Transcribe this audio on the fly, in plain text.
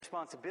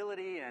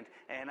responsibility,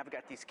 and I've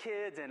got these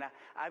kids, and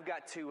I've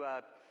got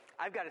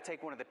to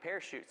take one of the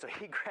parachutes. So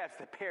he grabs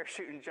the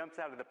parachute and jumps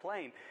out of the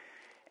plane.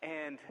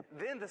 And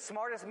then the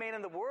smartest man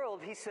in the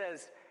world, he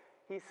says,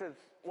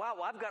 wow,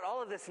 well, I've got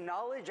all of this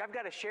knowledge. I've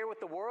got to share with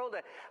the world.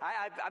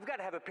 I've got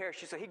to have a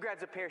parachute. So he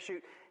grabs a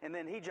parachute, and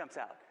then he jumps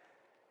out.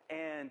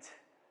 And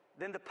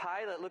then the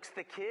pilot looks at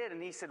the kid,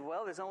 and he said,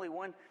 well, there's only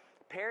one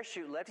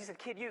parachute left. He said,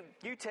 kid,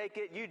 you take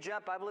it. You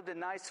jump. I've lived a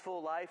nice,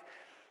 full life.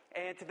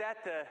 And to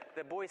that,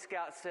 the Boy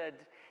Scout said,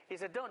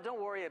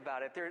 don't worry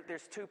about it.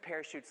 There's 2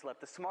 parachutes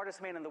left. The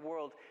smartest man in the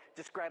world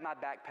just grabbed my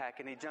backpack,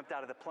 and he jumped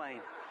out of the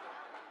plane.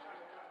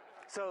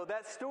 So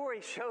that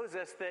story shows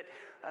us that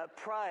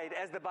pride,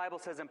 as the Bible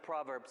says in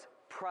Proverbs,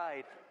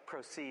 pride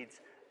precedes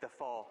the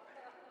fall.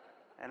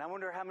 And I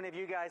wonder how many of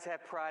you guys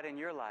have pride in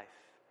your life.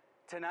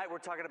 Tonight we're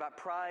talking about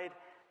pride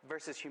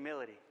versus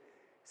humility.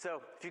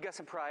 So if you got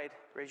some pride,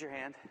 raise your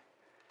hand.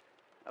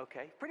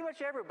 Okay, pretty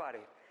much everybody.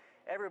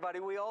 Everybody,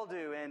 we all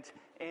do.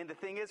 And the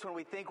thing is, when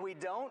we think we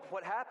don't,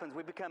 what happens?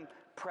 We become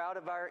proud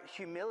of our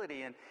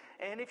humility.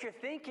 And if you're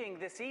thinking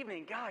this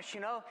evening, gosh,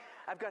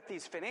 I've got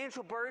these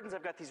financial burdens,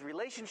 I've got these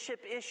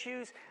relationship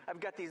issues, I've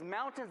got these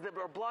mountains that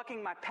are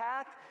blocking my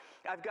path,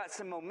 I've got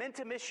some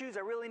momentum issues, I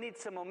really need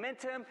some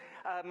momentum,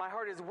 my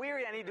heart is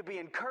weary, I need to be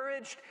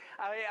encouraged.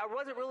 I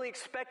wasn't really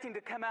expecting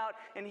to come out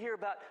and hear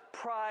about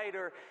pride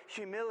or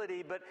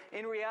humility, but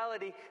in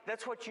reality,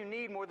 that's what you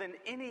need more than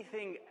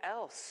anything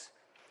else.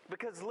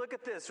 Because look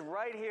at this,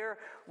 right here,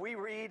 we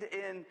read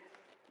in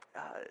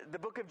the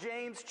book of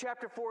James,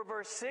 chapter 4,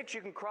 verse 6. You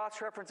can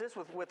cross-reference this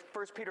with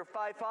 1 Peter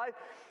 5:5.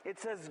 It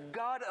says,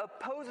 God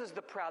opposes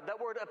the proud.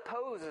 That word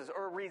opposes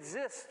or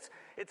resists,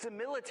 it's a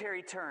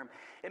military term.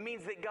 It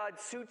means that God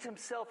suits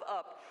himself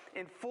up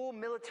in full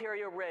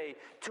military array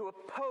to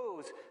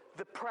oppose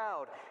the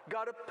proud.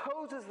 God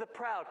opposes the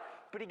proud,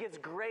 but he gives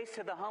grace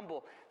to the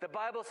humble. The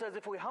Bible says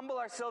if we humble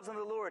ourselves in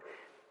the Lord,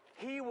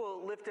 he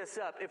will lift us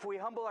up if we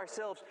humble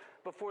ourselves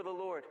before the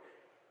Lord.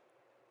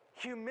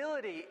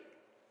 Humility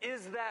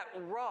is that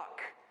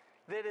rock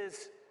that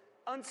is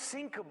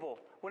unsinkable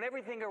when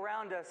everything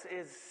around us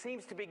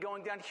seems to be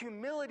going down.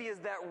 Humility is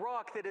that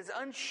rock that is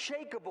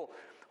unshakable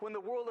when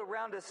the world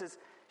around us is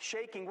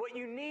shaking. What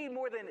you need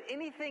more than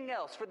anything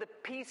else for the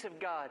peace of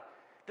God,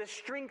 the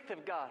strength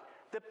of God,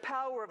 the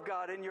power of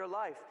God in your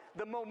life,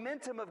 the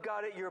momentum of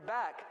God at your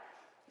back,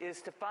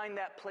 is to find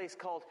that place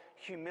called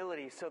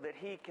humility so that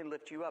he can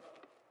lift you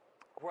up.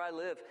 Where I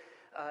live,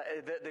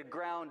 the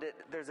ground,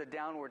 there's a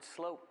downward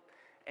slope.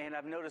 And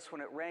I've noticed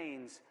when it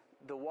rains,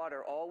 the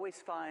water always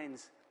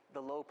finds the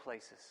low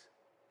places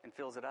and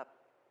fills it up.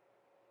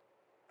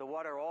 The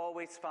water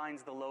always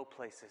finds the low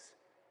places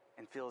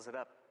and fills it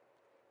up.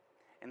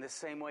 In the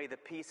same way, the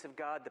peace of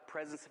God, the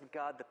presence of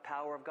God, the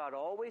power of God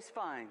always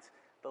finds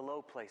the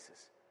low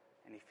places,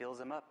 and he fills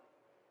them up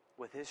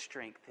with his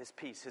strength, his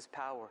peace, his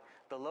power.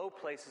 The low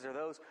places are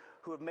those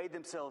who have made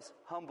themselves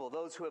humble,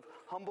 those who have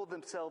humbled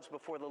themselves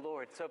before the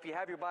Lord. So if you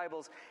have your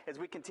Bibles, as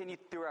we continue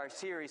through our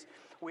series,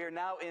 we are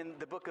now in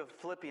the book of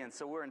Philippians.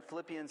 So we're in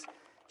Philippians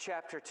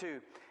chapter 2.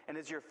 And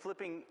as you're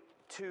flipping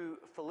to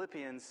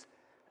Philippians,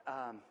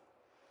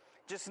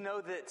 just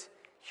know that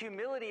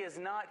humility is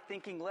not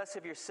thinking less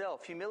of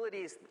yourself.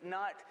 Humility is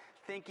not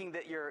thinking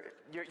that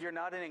you're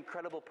not an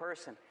incredible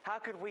person. How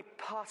could we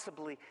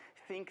possibly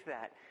think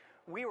that?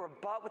 We were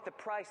bought with the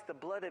price, the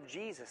blood of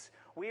Jesus.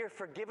 We are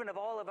forgiven of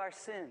all of our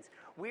sins.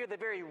 We are the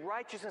very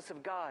righteousness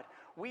of God.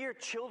 We are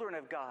children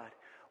of God.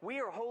 We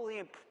are holy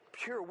and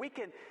pure. We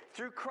can,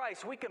 through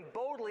Christ, we can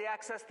boldly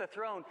access the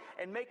throne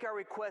and make our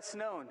requests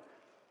known.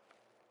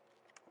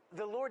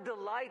 The Lord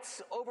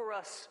delights over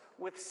us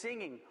with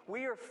singing.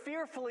 We are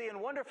fearfully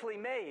and wonderfully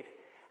made.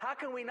 How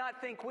can we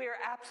not think we are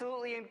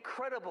absolutely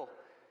incredible?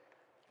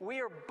 We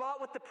are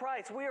bought with the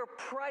price. We are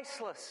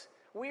priceless.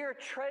 We are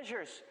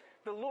treasures.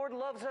 The Lord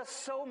loves us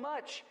so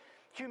much.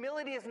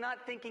 Humility is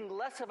not thinking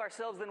less of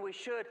ourselves than we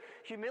should.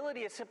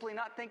 Humility is simply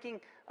not thinking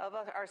of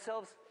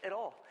ourselves at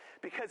all,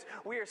 because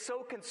we are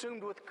so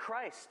consumed with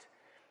Christ.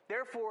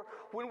 Therefore,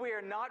 when we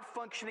are not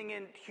functioning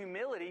in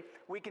humility,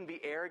 we can be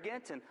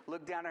arrogant and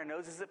look down our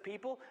noses at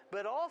people.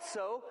 But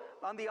also,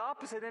 on the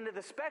opposite end of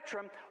the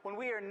spectrum, when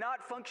we are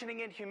not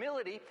functioning in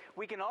humility,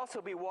 we can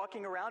also be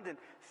walking around in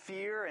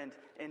fear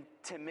and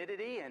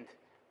timidity, and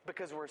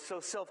because we're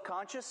so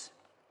self-conscious.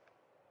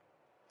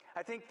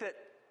 I think that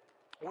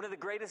one of the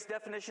greatest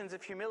definitions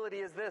of humility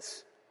is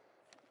this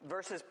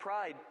versus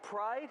pride.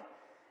 Pride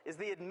is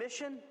the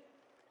admission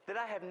that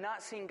I have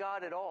not seen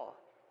God at all.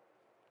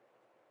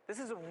 This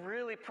is a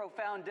really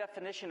profound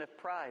definition of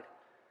pride.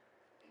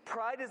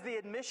 Pride is the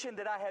admission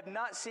that I have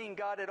not seen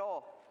God at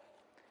all,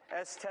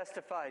 as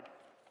testified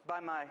by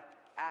my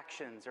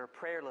actions or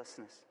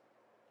prayerlessness.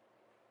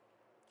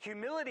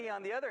 Humility,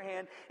 on the other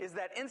hand, is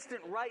that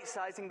instant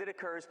right-sizing that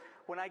occurs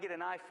when I get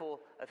an eyeful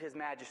of his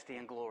majesty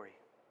and glory.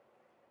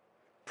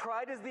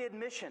 Pride is the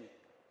admission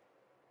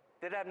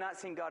that I have not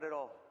seen God at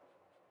all.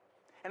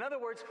 In other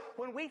words,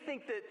 when we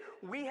think that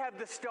we have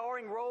the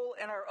starring role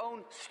in our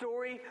own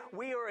story,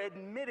 we are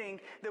admitting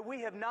that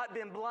we have not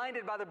been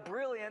blinded by the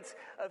brilliance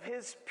of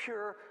His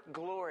pure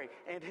glory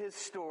and His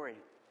story.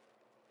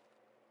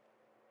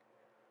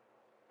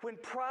 When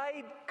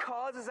pride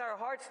causes our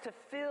hearts to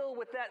fill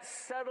with that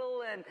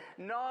subtle and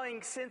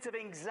gnawing sense of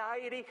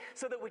anxiety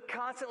so that we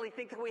constantly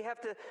think that we have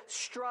to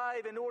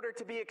strive in order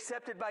to be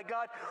accepted by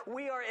God,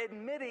 we are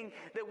admitting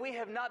that we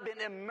have not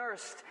been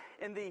immersed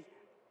in the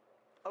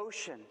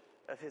ocean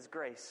of His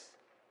grace.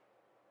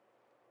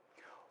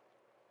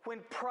 When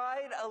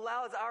pride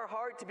allows our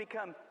heart to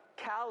become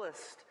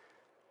calloused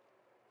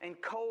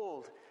and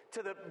cold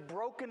to the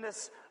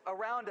brokenness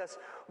around us,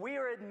 we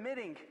are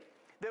admitting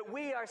that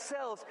we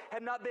ourselves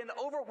have not been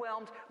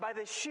overwhelmed by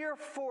the sheer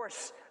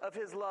force of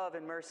His love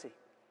and mercy.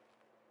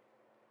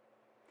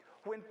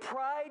 When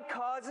pride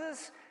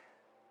causes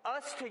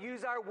us to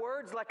use our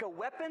words like a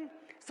weapon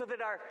so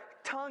that our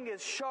tongue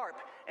is sharp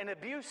and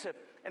abusive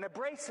and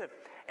abrasive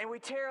and we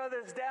tear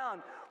others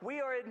down, we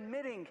are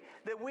admitting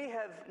that we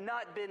have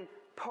not been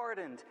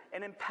pardoned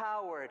and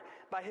empowered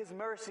by His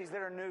mercies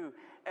that are new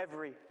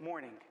every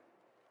morning.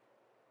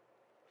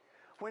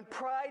 When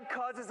pride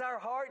causes our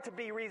heart to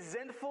be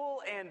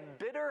resentful and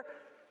bitter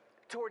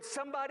towards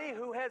somebody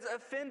who has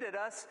offended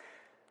us,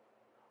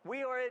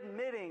 we are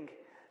admitting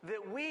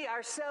that we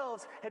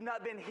ourselves have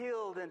not been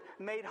healed and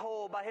made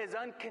whole by His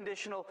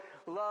unconditional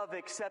love,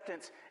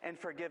 acceptance, and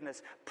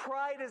forgiveness.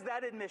 Pride is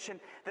that admission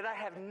that I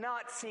have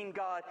not seen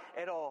God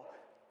at all.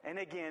 And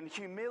again,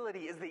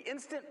 humility is the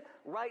instant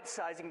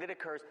right-sizing that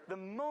occurs the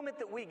moment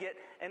that we get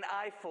an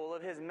eyeful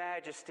of His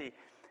majesty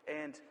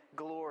and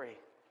glory.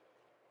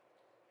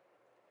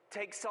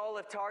 Take Saul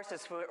of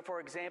Tarsus, for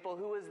example,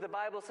 who is, the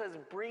Bible says,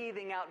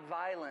 breathing out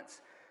violence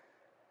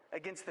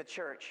against the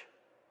church.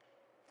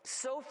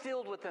 So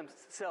filled with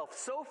himself,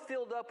 so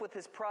filled up with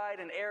his pride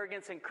and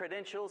arrogance and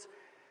credentials.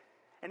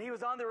 And he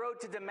was on the road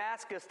to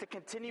Damascus to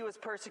continue his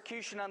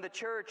persecution on the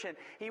church. And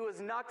he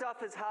was knocked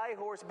off his high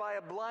horse by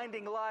a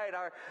blinding light,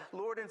 our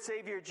Lord and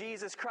Savior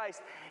Jesus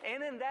Christ.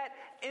 And in that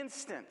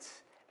instant,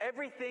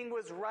 everything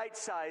was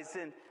right-sized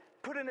and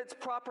put in its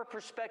proper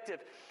perspective.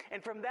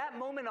 And from that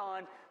moment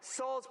on,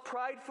 Saul's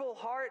prideful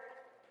heart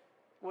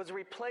was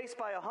replaced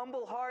by a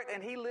humble heart,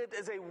 and he lived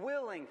as a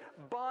willing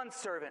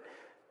bondservant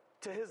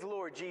to his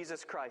Lord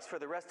Jesus Christ for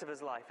the rest of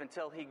his life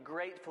until he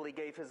gratefully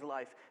gave his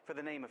life for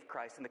the name of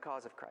Christ and the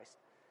cause of Christ.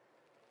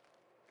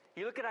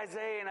 You look at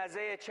Isaiah in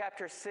Isaiah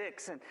chapter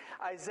 6, and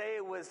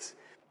Isaiah was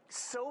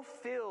so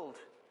filled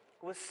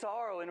with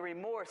sorrow and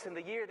remorse in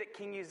the year that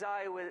King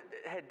Uzziah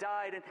had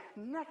died, and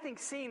nothing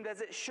seemed as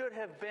it should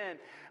have been.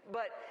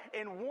 But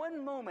in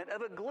one moment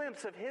of a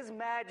glimpse of His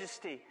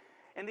majesty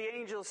and the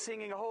angels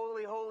singing,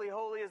 "Holy, holy,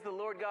 holy is the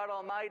Lord God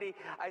Almighty,"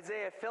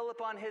 Isaiah fell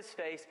upon his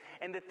face,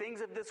 and the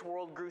things of this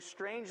world grew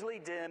strangely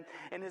dim,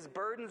 and his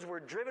burdens were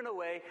driven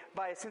away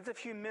by a sense of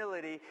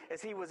humility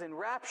as he was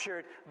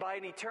enraptured by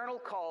an eternal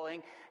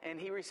calling, and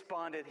he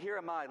responded, "Here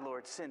am I,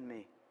 Lord, send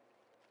me."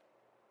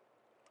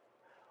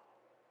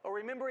 Or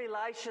remember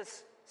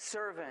Elisha's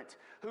servant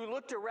who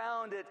looked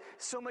around at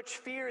so much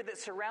fear that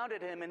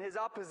surrounded him and his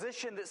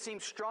opposition that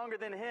seemed stronger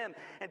than him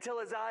until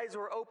his eyes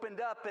were opened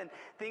up and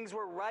things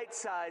were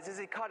right-sized as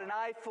he caught an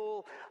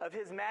eyeful of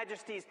His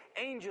Majesty's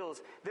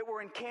angels that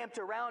were encamped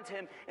around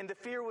him, and the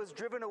fear was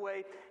driven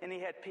away and he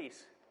had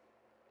peace.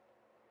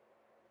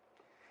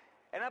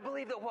 And I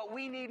believe that what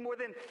we need more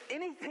than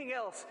anything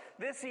else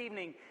this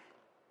evening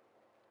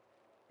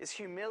is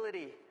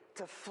humility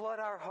to flood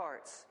our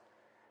hearts,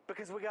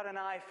 because we got an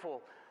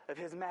eyeful of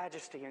His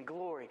majesty and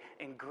glory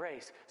and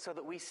grace so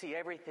that we see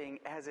everything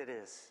as it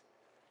is.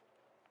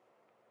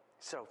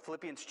 So,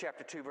 Philippians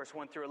chapter 2, verse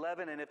 1 through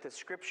 11, and if the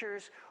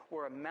Scriptures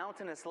were a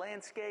mountainous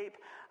landscape,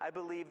 I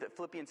believe that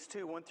Philippians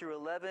 2, 1 through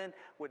 11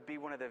 would be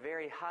one of the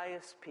very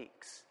highest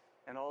peaks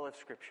in all of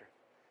Scripture,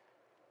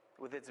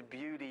 with its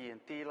beauty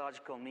and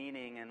theological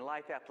meaning and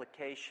life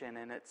application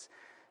and its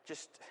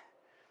just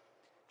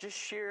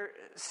sheer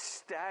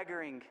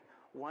staggering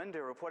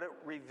wonder of what it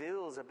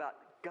reveals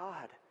about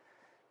God.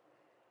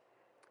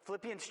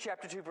 Philippians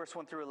chapter 2, verse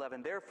 1 through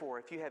 11. Therefore,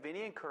 if you have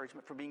any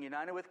encouragement from being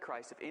united with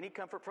Christ, if any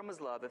comfort from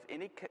His love, if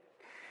any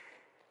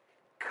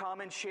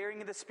common sharing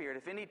in the Spirit,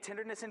 if any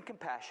tenderness and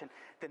compassion,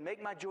 then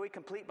make my joy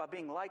complete by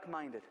being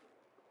like-minded,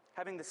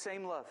 having the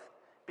same love,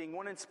 being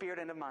one in spirit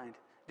and of mind.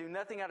 Do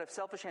nothing out of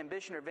selfish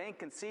ambition or vain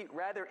conceit,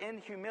 rather in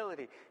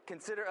humility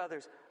consider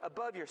others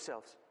above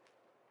yourselves,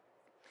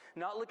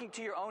 not looking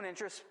to your own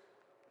interests,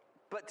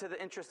 but to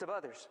the interest of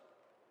others.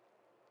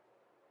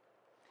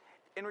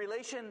 In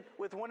relation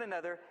with one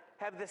another,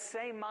 have the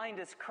same mind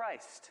as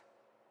Christ,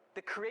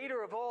 the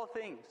Creator of all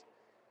things,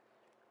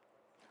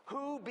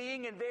 who,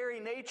 being in very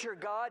nature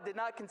God, did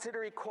not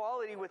consider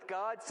equality with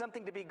God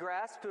something to be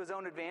grasped to His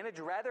own advantage.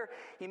 Rather,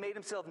 He made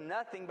Himself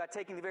nothing by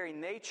taking the very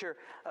nature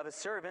of a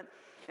servant,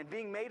 and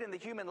being made in the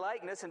human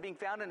likeness and being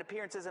found in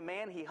appearance as a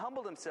man, He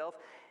humbled Himself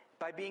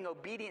by being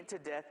obedient to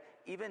death,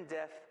 even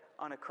death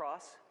on a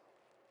cross.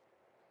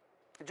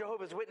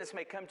 Jehovah's Witness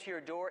may come to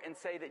your door and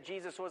say that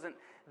Jesus wasn't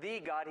the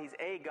God, He's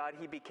a God.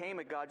 He became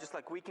a God just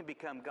like we can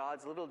become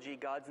gods, little g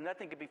gods.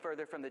 Nothing could be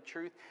further from the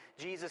truth.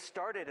 Jesus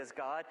started as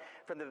God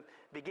from the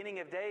beginning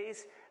of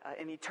days.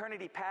 In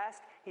eternity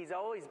past, He's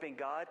always been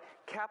God,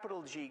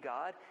 capital G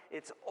God.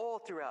 It's all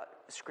throughout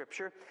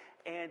Scripture.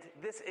 And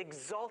this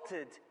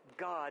exalted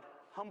God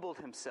humbled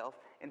Himself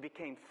and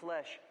became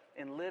flesh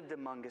and lived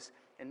among us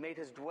and made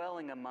His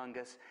dwelling among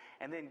us.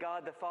 And then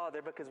God the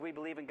Father, because we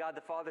believe in God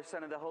the Father,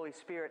 Son, and the Holy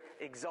Spirit,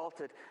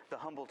 exalted the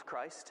humbled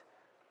Christ.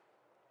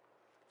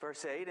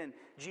 Verse 8, and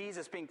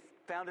Jesus, being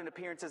found in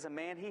appearance as a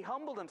man, He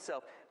humbled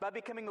Himself by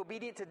becoming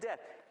obedient to death,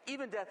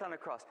 even death on a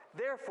cross.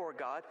 Therefore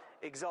God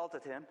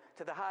exalted Him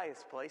to the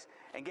highest place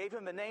and gave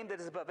Him the name that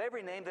is above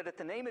every name, that at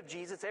the name of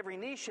Jesus every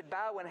knee should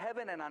bow in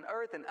heaven and on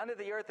earth and under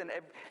the earth, and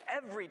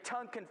every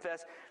tongue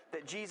confess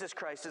that Jesus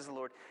Christ is the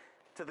Lord,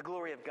 to the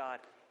glory of God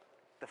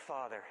the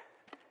Father.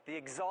 The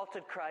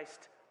exalted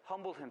Christ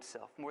humbled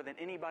Himself more than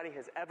anybody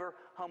has ever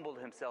humbled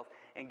himself.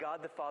 And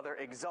God the Father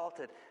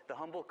exalted the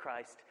humble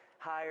Christ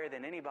higher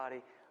than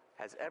anybody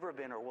has ever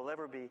been or will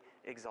ever be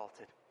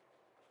exalted.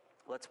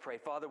 Let's pray.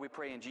 Father, we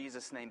pray in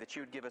Jesus' name that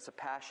You would give us a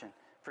passion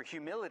for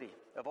humility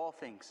of all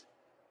things.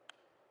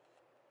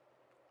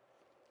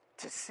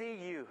 To see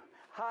You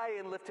high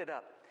and lifted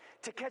up.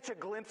 To catch a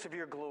glimpse of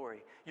Your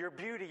glory, Your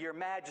beauty, Your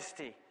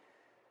majesty.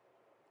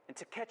 And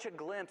to catch a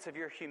glimpse of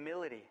Your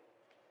humility.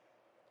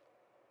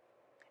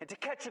 And to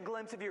catch a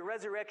glimpse of Your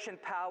resurrection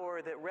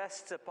power that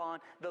rests upon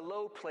the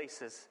low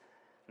places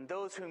and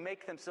those who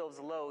make themselves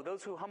low,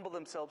 those who humble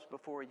themselves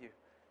before You.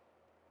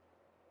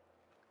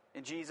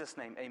 In Jesus'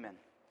 name, amen.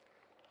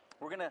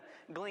 We're going to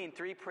glean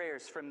 3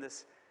 prayers from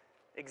this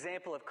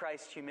example of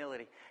Christ's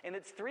humility. And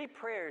it's 3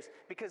 prayers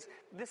because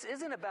this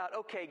isn't about,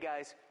 okay,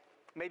 guys,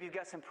 maybe you've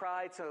got some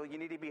pride, so you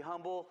need to be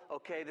humble.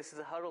 Okay, this is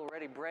a huddle,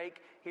 ready, break.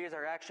 Here's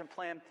our action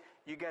plan.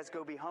 You guys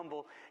go be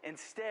humble.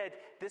 Instead,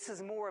 this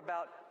is more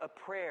about a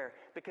prayer,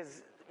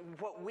 because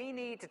what we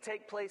need to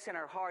take place in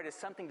our heart is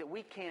something that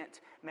we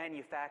can't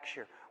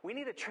manufacture. We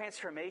need a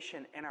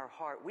transformation in our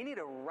heart. We need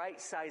a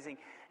right sizing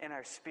in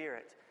our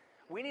spirit.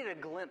 We need a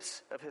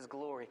glimpse of His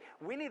glory.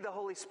 We need the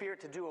Holy Spirit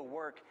to do a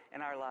work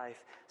in our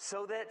life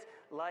so that,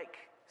 like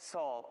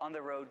Saul on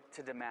the road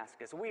to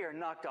Damascus, we are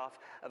knocked off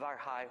of our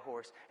high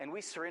horse and we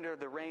surrender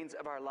the reins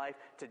of our life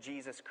to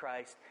Jesus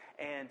Christ,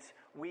 and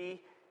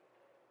we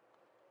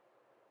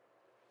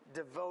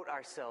devote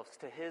ourselves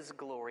to His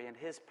glory and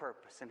His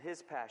purpose and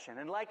His passion.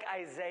 And like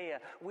Isaiah,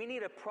 we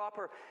need a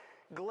proper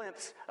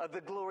glimpse of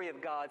the glory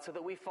of God so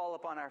that we fall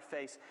upon our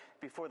face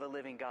before the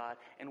living God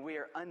and we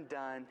are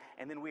undone,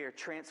 and then we are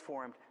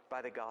transformed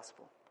by the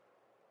gospel.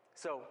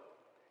 So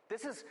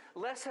this is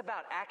less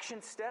about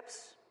action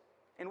steps,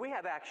 and we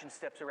have action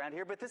steps around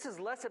here, but this is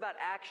less about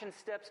action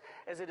steps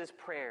as it is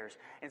prayers.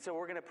 And so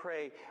we're going to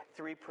pray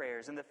 3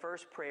 prayers. And the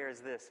first prayer is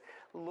this: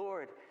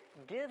 Lord,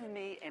 give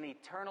me an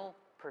eternal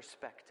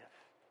perspective.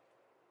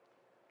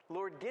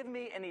 Lord, give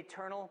me an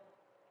eternal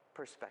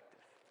perspective.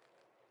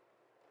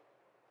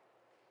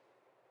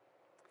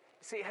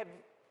 See, have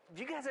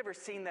you guys ever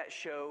seen that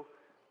show,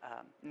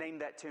 Name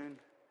That Tune?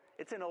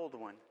 It's an old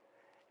one.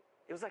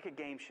 It was like a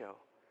game show.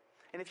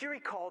 And if you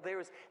recall,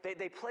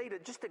 they played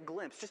just a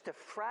glimpse, just a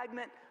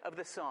fragment of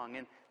the song.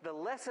 And the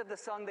less of the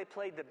song they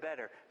played, the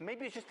better.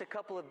 Maybe it's just a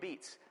couple of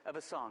beats of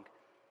a song.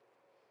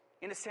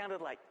 And it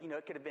sounded like,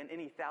 it could have been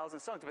any 1,000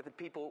 songs, but the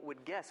people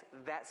would guess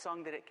that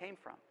song that it came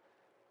from.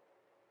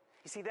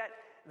 You see,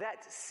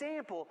 that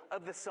sample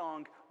of the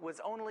song was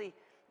only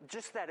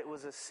just that. It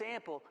was a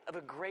sample of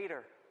a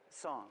greater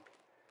song.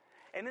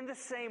 And in the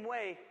same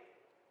way,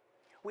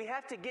 we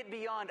have to get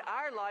beyond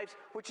our lives,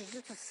 which is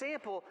just a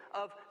sample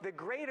of the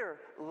greater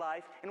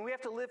life, and we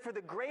have to live for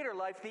the greater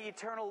life, the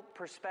eternal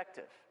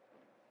perspective.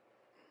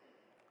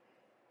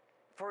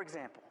 For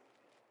example,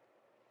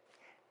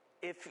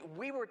 if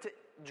we were to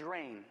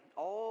drain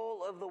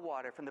all of the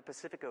water from the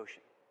Pacific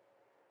Ocean,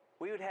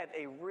 we would have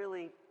a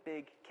really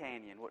big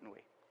canyon, wouldn't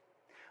we?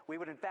 We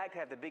would in fact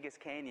have the biggest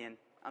canyon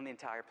on the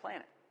entire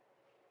planet.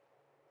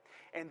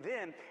 And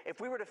then, if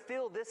we were to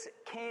fill this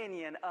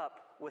canyon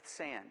up with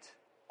sand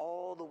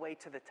all the way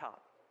to the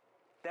top,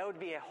 that would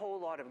be a whole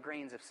lot of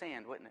grains of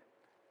sand, wouldn't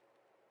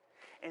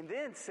it? And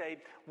then, say,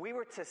 we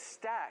were to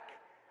stack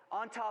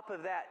on top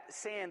of that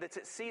sand that's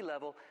at sea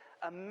level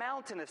a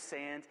mountain of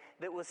sand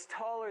that was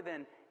taller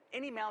than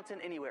any mountain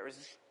anywhere. It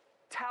was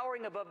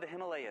towering above the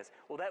Himalayas.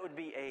 Well, that would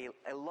be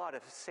a lot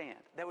of sand.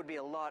 That would be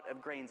a lot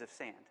of grains of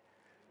sand.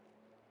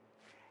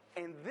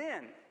 And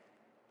then,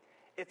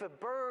 if a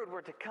bird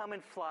were to come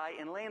and fly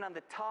and land on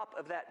the top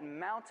of that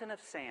mountain of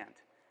sand,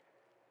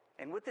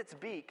 and with its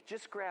beak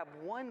just grab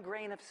 1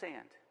 grain of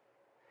sand,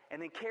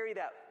 and then carry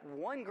that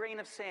 1 grain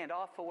of sand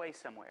off away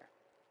somewhere,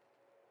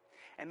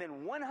 and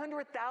then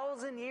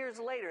 100,000 years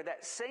later,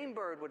 that same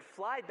bird would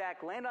fly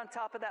back, land on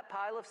top of that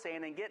pile of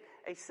sand, and get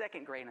a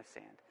 2nd grain of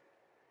sand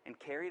and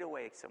carry it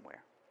away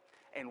somewhere.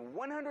 And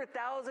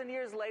 100,000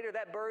 years later,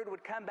 that bird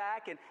would come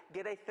back and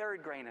get a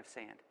 3rd grain of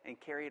sand and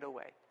carry it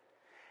away.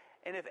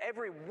 And if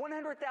every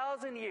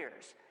 100,000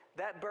 years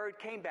That bird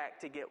came back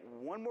to get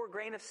one more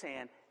grain of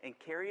sand and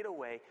carry it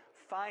away.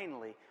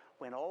 Finally,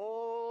 when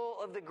all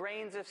of the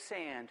grains of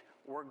sand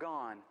were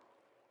gone,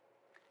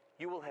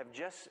 you will have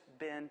just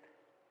been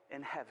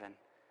in heaven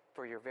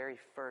for your very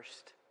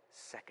first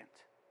second.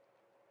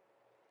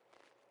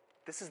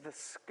 This is the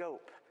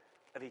scope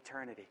of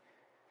eternity.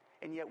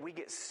 And yet we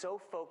get so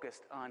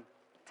focused on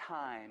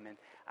time and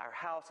our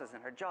houses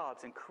and our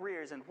jobs and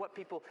careers and what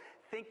people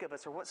think of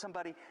us or what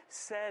somebody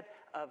said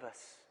of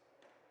us.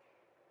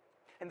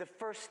 And the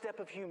first step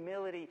of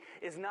humility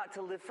is not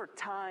to live for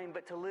time,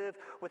 but to live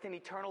with an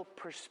eternal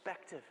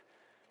perspective.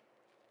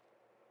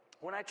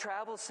 When I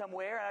travel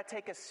somewhere and I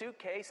take a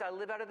suitcase, I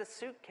live out of the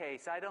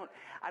suitcase. I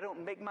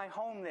don't make my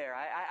home there.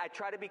 I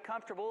try to be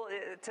comfortable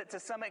to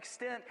some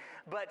extent,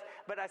 but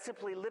I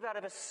simply live out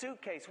of a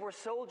suitcase. We're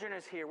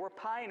sojourners here. We're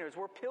pioneers.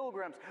 We're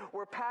pilgrims.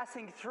 We're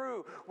passing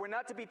through. We're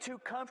not to be too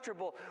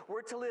comfortable.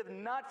 We're to live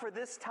not for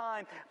this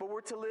time, but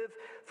we're to live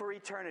for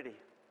eternity.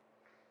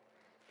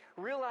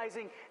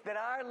 Realizing that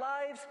our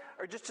lives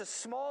are just a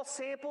small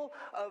sample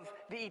of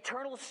the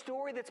eternal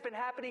story that's been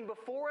happening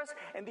before us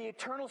and the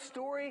eternal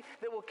story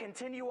that will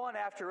continue on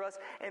after us.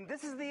 And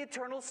this is the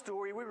eternal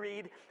story we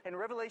read in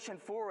Revelation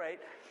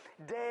 4:8.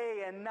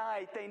 Day and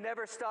night they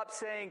never stop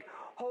saying,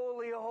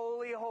 "Holy,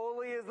 holy,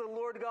 holy is the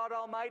Lord God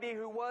Almighty,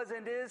 who was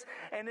and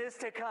is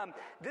to come."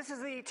 This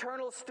is the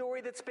eternal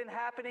story that's been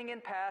happening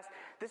in past.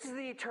 This is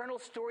the eternal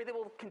story that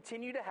will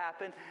continue to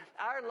happen.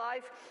 Our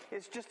life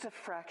is just a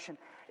fraction.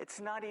 It's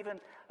not even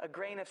a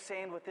grain of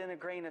sand within a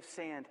grain of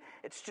sand.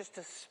 It's just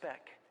a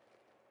speck.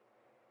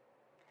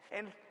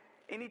 And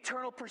an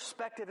eternal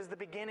perspective is the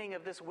beginning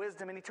of this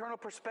wisdom. An eternal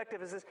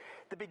perspective is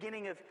the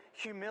beginning of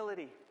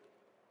humility.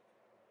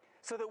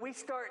 So that we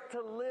start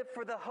to live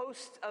for the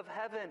hosts of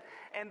heaven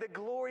and the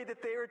glory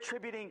that they are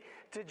attributing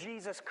to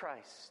Jesus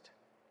Christ.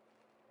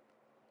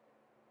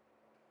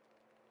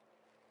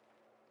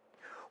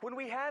 When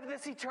we have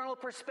this eternal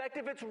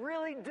perspective, it's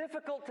really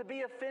difficult to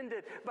be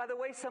offended by the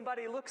way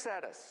somebody looks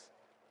at us.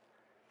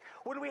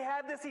 When we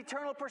have this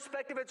eternal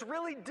perspective, it's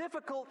really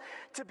difficult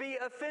to be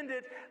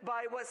offended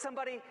by what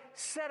somebody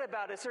said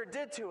about us or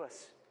did to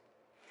us.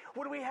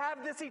 When we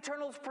have this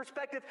eternal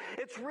perspective,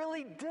 it's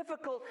really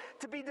difficult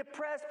to be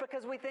depressed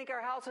because we think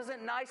our house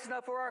isn't nice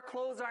enough or our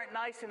clothes aren't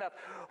nice enough.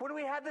 When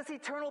we have this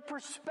eternal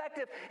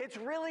perspective, it's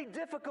really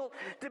difficult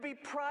to be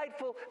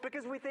prideful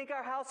because we think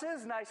our house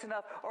is nice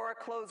enough or our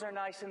clothes are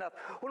nice enough.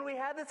 When we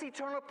have this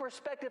eternal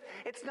perspective,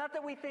 it's not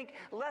that we think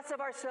less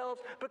of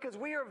ourselves because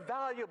we are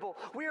valuable.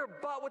 We are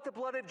bought with the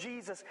blood of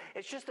Jesus.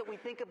 It's just that we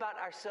think about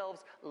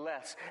ourselves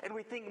less and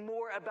we think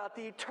more about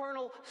the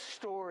eternal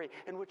story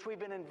in which we've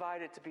been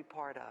invited to be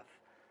part of.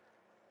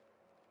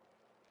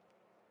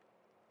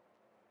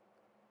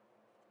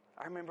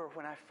 I remember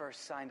when I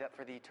first signed up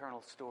for the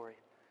eternal story.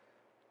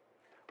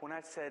 When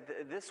I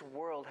said, this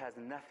world has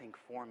nothing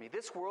for me.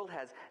 This world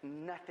has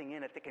nothing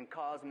in it that can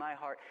cause my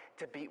heart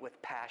to beat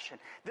with passion.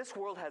 This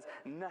world has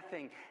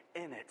nothing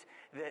in it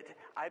that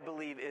I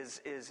believe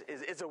is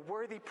a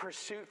worthy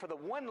pursuit for the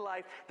one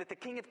life that the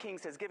King of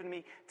Kings has given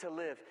me to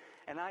live.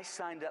 And I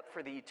signed up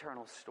for the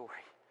eternal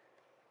story.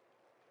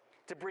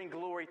 To bring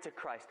glory to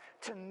Christ,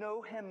 to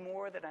know Him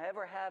more than I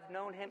ever have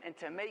known Him, and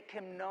to make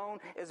Him known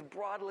as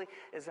broadly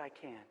as I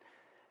can.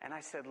 And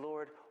I said,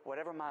 Lord,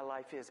 whatever my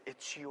life is,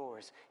 it's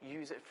yours.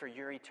 Use it for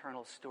your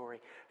eternal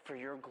story, for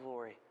your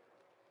glory.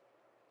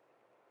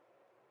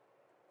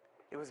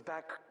 It was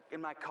back in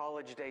my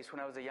college days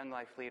when I was a Young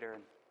Life leader.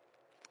 And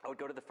I would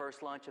go to the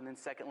first lunch and then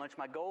second lunch.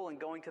 My goal in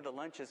going to the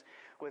lunches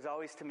was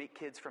always to meet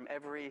kids from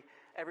every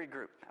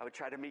group. I would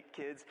try to meet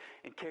kids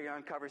and carry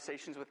on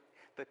conversations with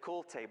the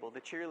cool table, the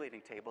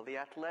cheerleading table, the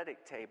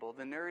athletic table,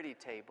 the nerdy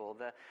table,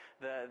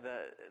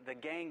 the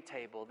gang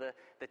table,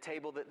 the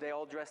table that they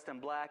all dressed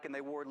in black and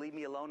they wore "Leave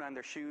Me Alone" on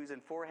their shoes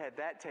and forehead,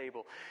 that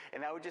table.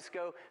 And I would just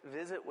go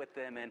visit with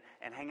them and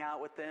hang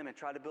out with them and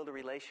try to build a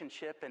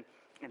relationship and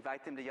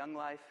invite them to Young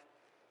Life.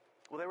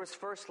 Well, there was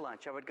first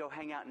lunch. I would go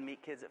hang out and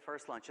meet kids at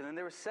first lunch. And then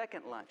there was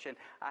second lunch. And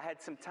I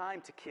had some time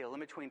to kill in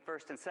between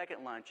first and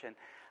second lunch. And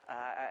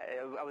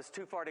I was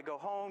too far to go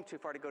home, too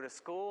far to go to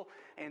school.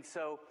 And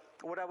so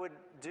what I would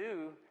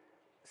do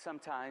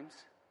sometimes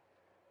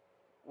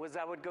was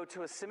I would go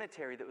to a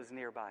cemetery that was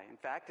nearby. In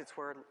fact, it's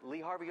where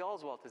Lee Harvey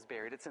Oswald is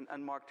buried. It's an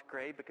unmarked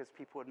grave because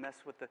people would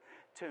mess with the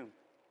tomb.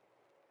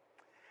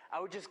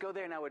 I would just go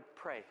there and I would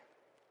pray.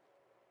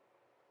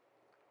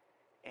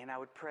 And I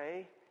would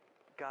pray,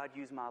 God,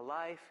 use my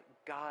life.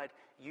 God,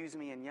 use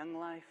me in Young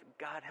Life.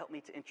 God, help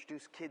me to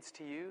introduce kids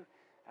to you.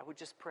 I would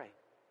just pray.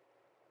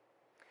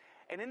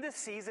 And in this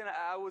season,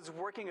 I was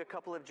working a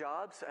couple of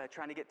jobs,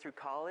 trying to get through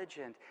college,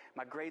 and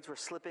my grades were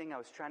slipping. I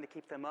was trying to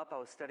keep them up. I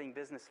was studying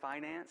business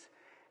finance.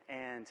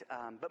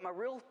 But my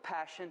real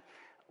passion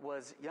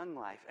was Young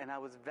Life, and I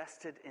was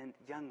vested in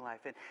Young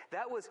Life. And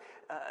that was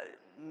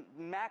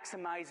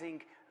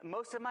maximizing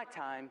most of my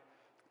time,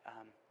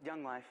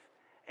 Young Life,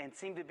 and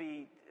seemed to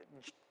be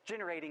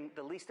generating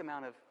the least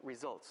amount of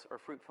results or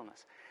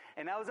fruitfulness.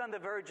 And I was on the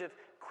verge of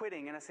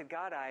quitting, and I said,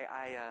 God,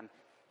 I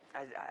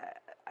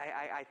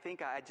I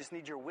think I just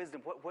need your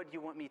wisdom. What do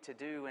you want me to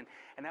do?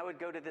 And I would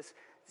go to this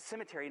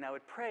cemetery and I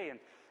would pray. And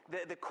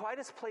the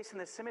quietest place in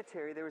the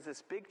cemetery, there was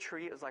this big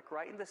tree. It was like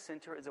right in the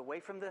center. It was away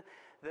from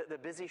the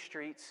busy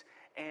streets.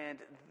 And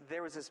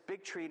there was this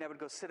big tree, and I would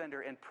go sit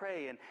under and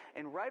pray.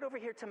 And right over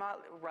here to my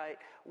right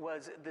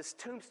was this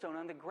tombstone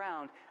on the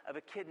ground of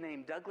a kid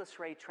named Douglas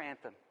Ray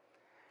Trantham.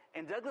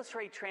 And Douglas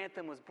Ray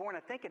Trantham was born, I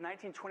think, in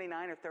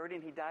 1929 or 30,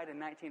 and he died in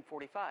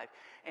 1945.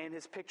 And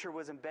his picture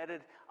was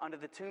embedded onto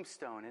the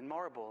tombstone in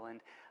marble. And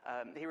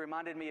he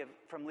reminded me of,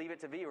 from Leave It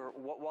to Beaver,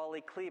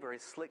 Wally Cleaver,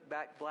 his slick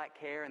back black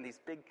hair and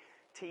these big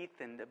teeth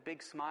and a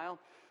big smile.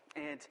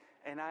 And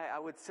I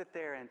would sit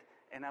there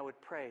and I would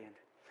pray.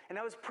 And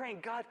I was praying,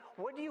 God,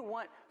 what do you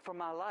want for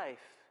my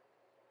life?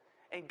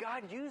 And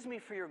God, use me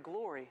for your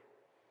glory.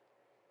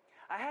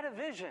 I had a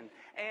vision,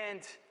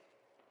 and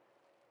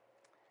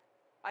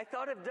I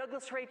thought of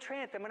Douglas Ray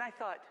Trantham, and I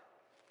thought,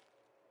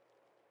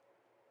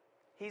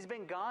 he's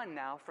been gone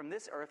now from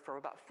this earth for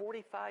about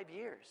 45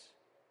 years.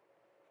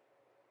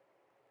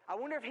 I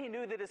wonder if he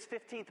knew that his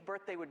 15th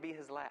birthday would be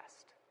his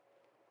last.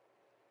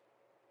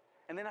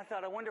 And then I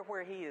thought, I wonder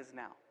where he is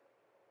now.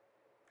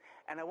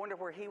 And I wonder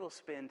where he will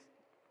spend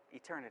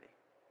eternity.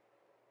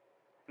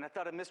 And I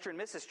thought of Mr. and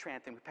Mrs.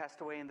 Trantham, who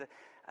passed away in the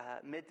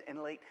mid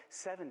and late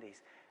 70s,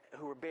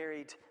 who were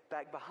buried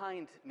back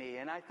behind me.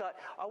 And I thought,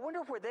 I wonder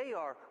where they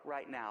are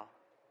right now.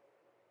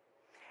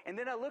 And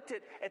then I looked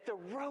at the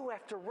row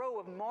after row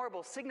of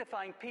marble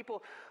signifying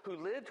people who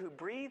lived, who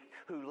breathed,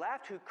 who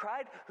laughed, who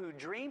cried, who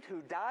dreamed,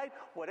 who died.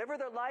 Whatever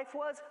their life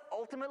was,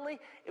 ultimately,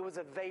 it was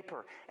a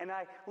vapor. And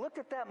I looked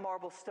at that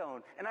marble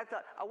stone, and I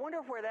thought, I wonder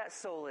where that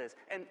soul is.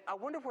 And I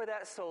wonder where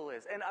that soul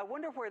is. And I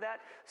wonder where that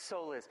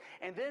soul is.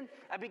 And then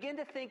I began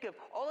to think of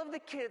all of the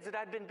kids that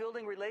I'd been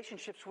building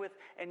relationships with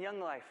in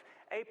Young Life.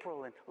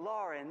 April and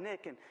Laura and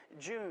Nick and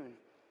June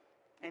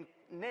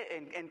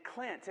and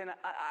Clint. And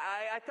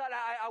I thought,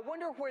 I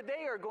wonder where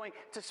they are going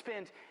to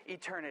spend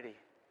eternity.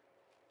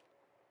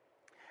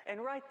 And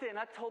right then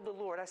I told the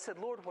Lord, I said,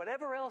 Lord,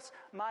 whatever else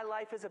my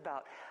life is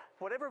about,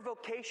 whatever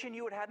vocation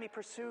you would have me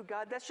pursue,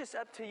 God, that's just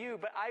up to you.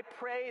 But I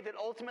pray that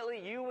ultimately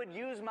you would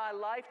use my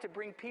life to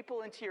bring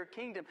people into your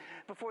kingdom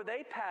before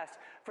they pass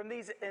from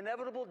these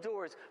inevitable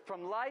doors,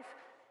 from life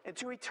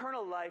into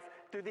eternal life,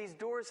 through these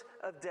doors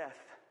of death.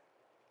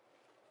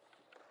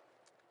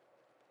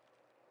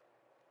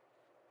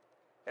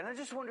 And I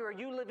just wonder, are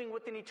you living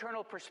with an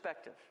eternal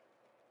perspective?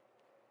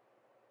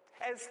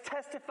 As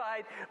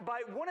testified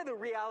by one of the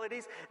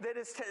realities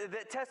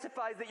that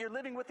testifies that you're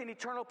living with an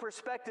eternal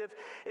perspective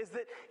is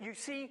that you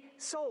see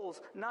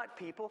souls, not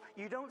people.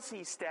 You don't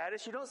see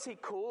status. You don't see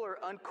cool or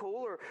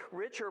uncool or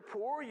rich or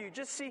poor. You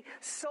just see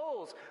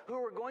souls who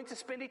are going to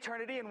spend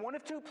eternity in one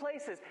of two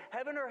places,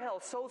 heaven or hell.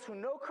 Souls who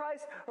know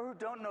Christ or who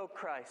don't know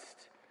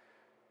Christ.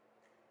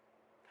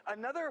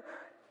 Another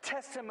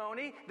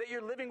testimony that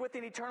you're living with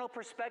an eternal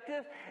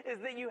perspective is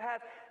that you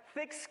have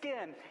thick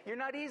skin. You're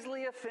not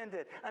easily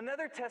offended.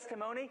 Another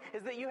testimony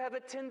is that you have a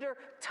tender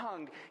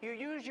tongue. You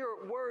use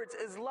your words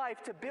as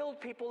life to build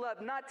people up,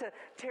 not to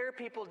tear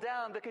people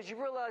down, because you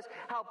realize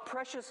how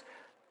precious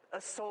a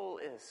soul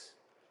is.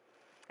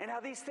 And how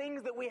these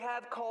things that we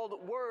have called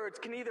words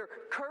can either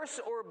curse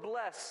or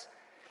bless.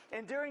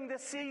 And during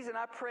this season,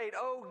 I prayed,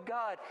 oh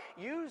God,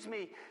 use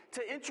me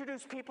to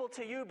introduce people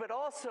to you, but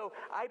also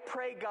I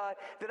pray, God,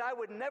 that I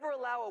would never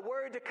allow a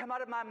word to come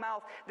out of my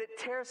mouth that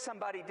tears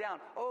somebody down.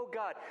 Oh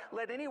God,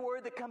 let any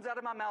word that comes out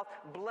of my mouth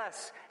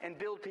bless and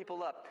build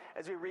people up.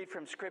 As we read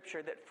from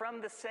Scripture, that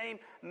from the same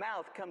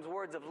mouth comes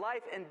words of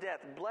life and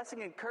death,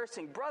 blessing and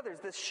cursing.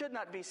 Brothers, this should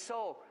not be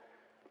so.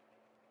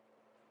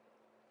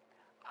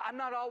 I'm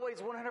not always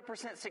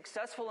 100%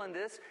 successful in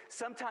this.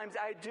 Sometimes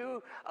I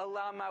do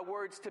allow my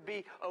words to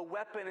be a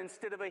weapon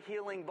instead of a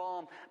healing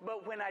balm.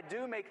 But when I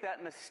do make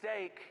that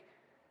mistake,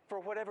 for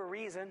whatever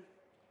reason,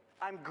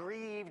 I'm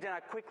grieved and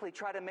I quickly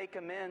try to make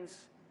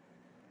amends.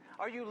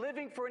 Are you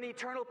living for an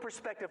eternal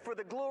perspective, for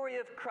the glory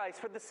of Christ,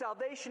 for the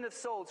salvation of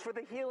souls, for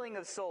the healing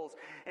of souls?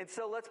 And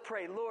so let's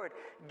pray, Lord,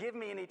 give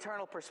me an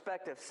eternal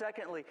perspective.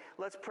 Secondly,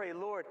 let's pray,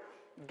 Lord,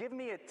 give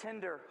me a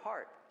tender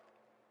heart.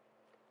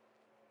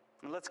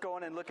 And let's go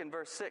on and look in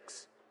verse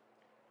 6.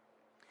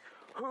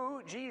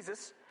 Who,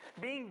 Jesus,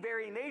 being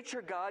very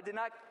nature God, did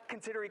not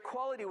consider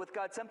equality with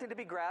God something to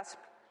be grasped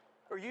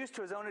or used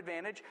to his own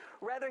advantage.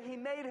 Rather, he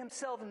made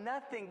himself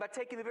nothing by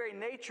taking the very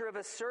nature of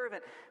a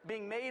servant,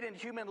 being made in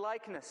human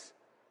likeness.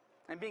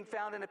 And being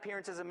found in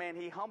appearance as a man,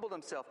 he humbled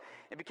himself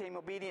and became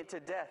obedient to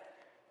death,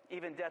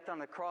 even death on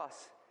the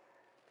cross.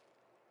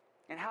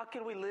 And how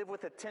can we live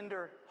with a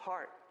tender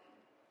heart?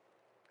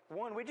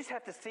 One, we just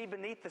have to see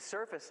beneath the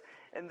surface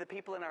and the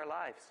people in our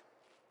lives.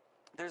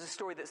 There's a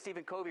story that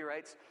Stephen Covey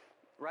writes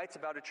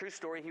about, a true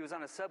story. He was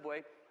on a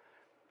subway,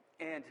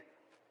 and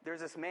there's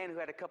this man who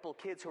had a couple of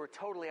kids who were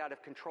totally out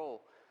of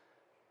control,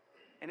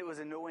 and it was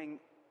annoying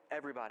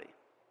everybody.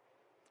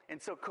 And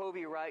so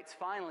Covey writes,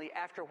 finally,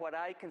 after what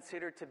I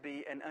consider to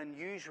be an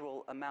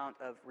unusual amount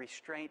of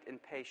restraint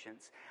and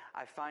patience,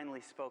 I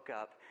finally spoke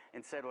up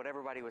and said what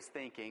everybody was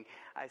thinking.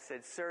 I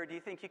said, "Sir, do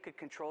you think you could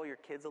control your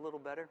kids a little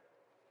better?"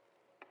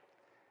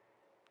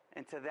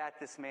 And to that,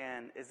 this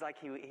man is like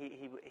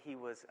he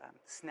was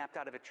snapped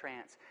out of a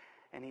trance.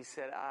 And he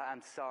said,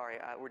 I'm sorry.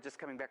 We're just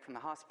coming back from the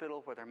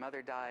hospital where their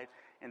mother died,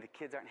 and the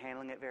kids aren't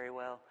handling it very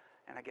well,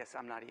 and I guess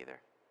I'm not either.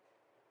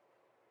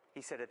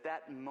 He said at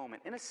that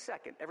moment, in a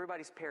second,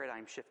 everybody's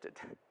paradigm shifted.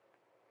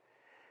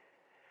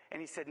 And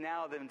he said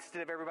now that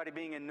instead of everybody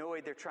being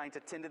annoyed, they're trying to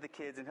tend to the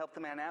kids and help the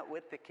man out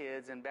with the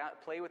kids and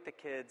play with the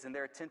kids, and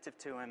they're attentive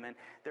to him, and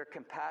they're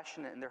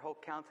compassionate, and their whole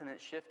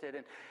countenance shifted.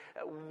 And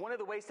one of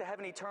the ways to have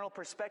an eternal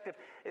perspective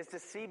is to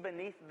see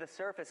beneath the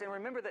surface. And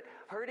remember that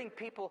hurting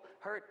people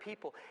hurt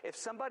people. If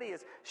somebody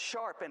is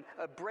sharp and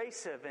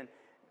abrasive and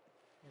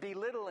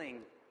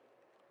belittling,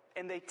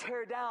 and they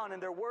tear down,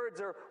 and their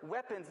words are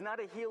weapons, not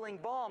a healing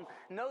balm,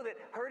 know that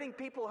hurting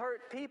people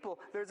hurt people.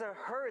 There's a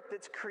hurt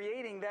that's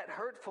creating that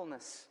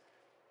hurtfulness.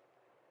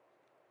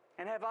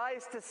 And have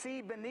eyes to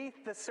see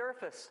beneath the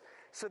surface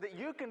so that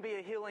you can be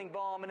a healing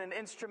balm and an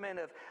instrument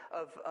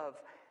of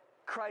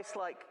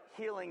Christ-like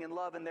healing and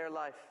love in their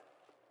life.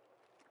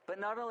 But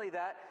not only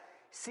that,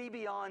 see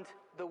beyond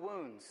the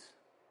wounds.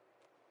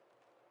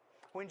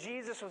 When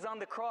Jesus was on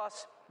the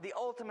cross, the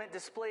ultimate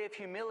display of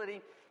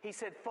humility, he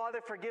said,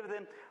 Father, forgive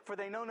them, for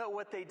they know not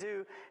what they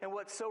do. And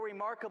what's so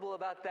remarkable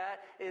about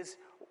that is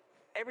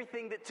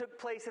everything that took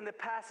place in the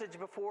passage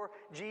before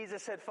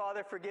Jesus said,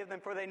 Father, forgive them,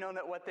 for they know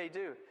not what they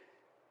do.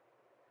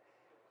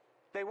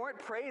 They weren't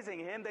praising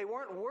him. They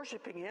weren't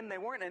worshiping him. They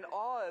weren't in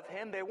awe of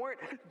him. They weren't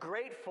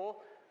grateful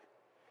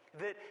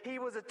that he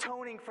was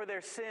atoning for their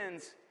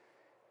sins,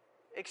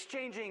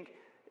 exchanging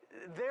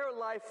their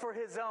life for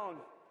his own.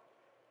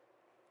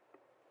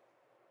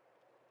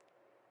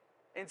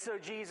 And so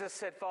Jesus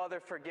said, Father,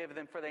 forgive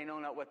them, for they know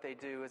not what they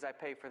do, as I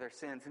pay for their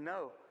sins.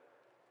 No.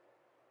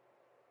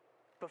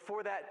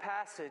 Before that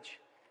passage,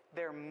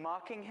 they're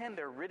mocking him.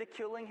 They're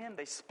ridiculing him.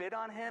 They spit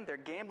on him. They're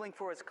gambling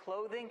for his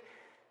clothing.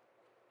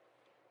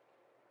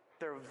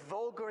 They're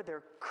vulgar,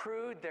 they're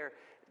crude,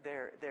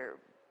 they're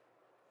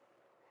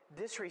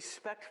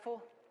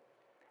disrespectful.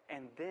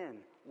 And then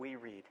we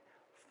read,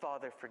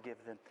 Father, forgive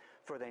them,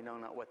 for they know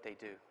not what they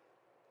do.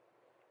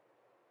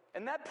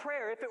 And that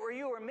prayer, if it were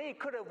you or me,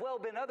 could have well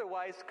been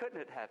otherwise,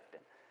 couldn't it have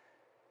been?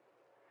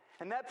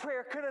 And that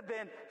prayer could have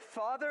been,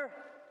 Father,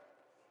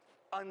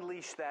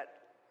 unleash that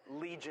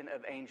legion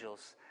of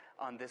angels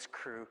on this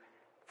crew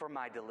for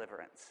my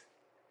deliverance.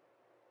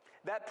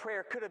 That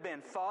prayer could have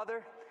been,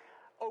 Father,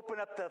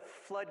 open up the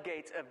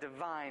floodgates of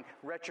divine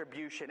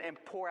retribution and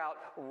pour out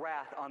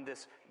wrath on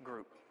this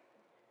group.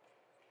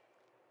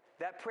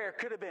 That prayer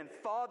could have been,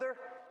 Father,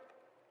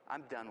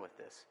 I'm done with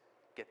this.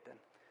 Get them.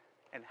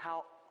 And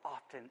how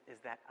often is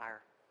that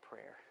our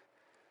prayer?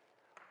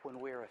 When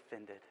we're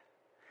offended.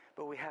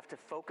 But we have to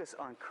focus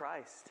on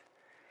Christ.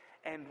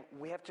 And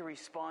we have to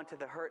respond to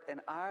the hurt in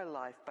our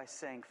life by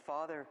saying,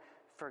 Father,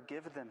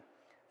 forgive them,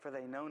 for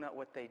they know not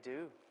what they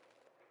do.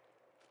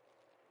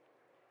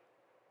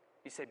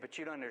 You say, but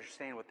you don't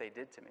understand what they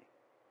did to me.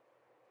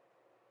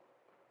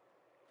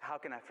 How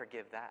can I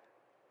forgive that?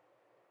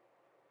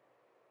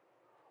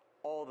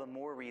 All the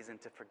more reason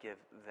to forgive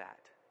that.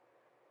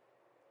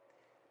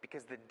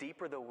 Because the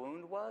deeper the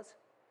wound was,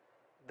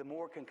 the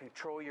more it can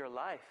control your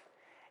life.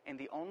 And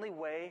the only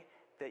way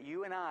that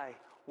you and I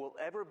will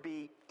ever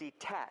be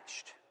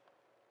detached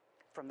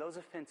from those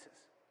offenses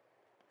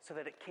so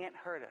that it can't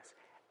hurt us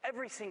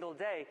every single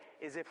day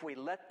is if we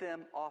let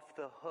them off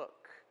the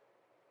hook.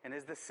 And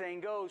as the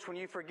saying goes, when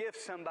you forgive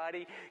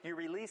somebody, you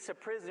release a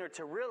prisoner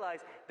to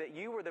realize that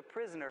you were the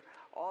prisoner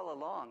all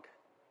along.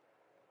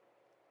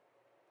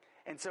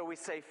 And so we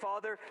say,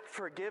 Father,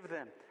 forgive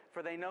them,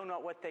 for they know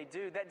not what they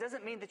do. That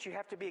doesn't mean that you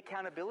have to be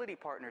accountability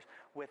partners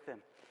with them.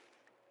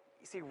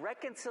 You see,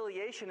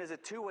 reconciliation is a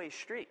two-way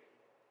street.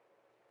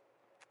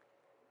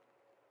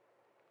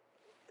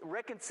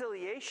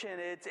 Reconciliation,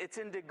 it's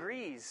in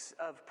degrees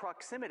of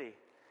proximity.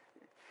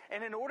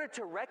 And in order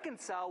to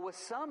reconcile with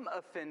some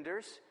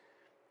offenders,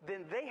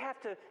 then they have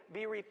to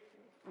be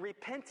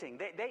repenting.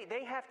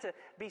 They have to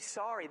be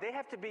sorry. They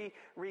have to be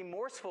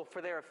remorseful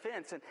for their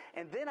offense.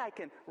 And then I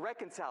can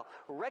reconcile.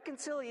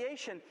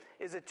 Reconciliation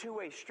is a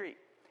two-way street.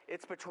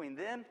 It's between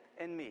them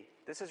and me.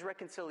 This is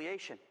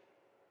reconciliation.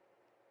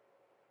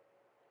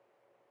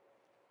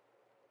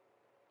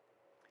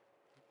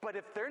 But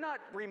if they're not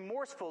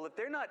remorseful, if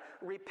they're not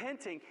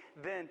repenting,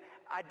 then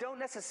I don't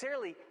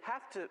necessarily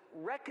have to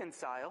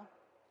reconcile,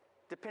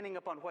 depending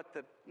upon what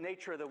the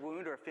nature of the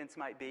wound or offense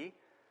might be.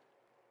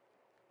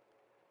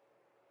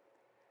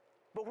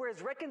 But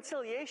whereas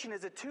reconciliation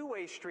is a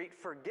two-way street,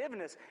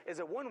 forgiveness is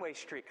a one-way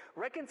street.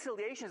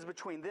 Reconciliation is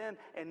between them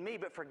and me,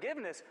 but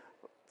forgiveness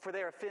for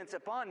their offense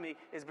upon me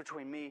is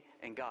between me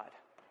and God.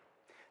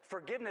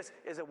 Forgiveness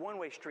is a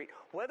one-way street.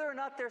 Whether or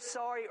not they're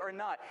sorry or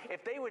not,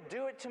 if they would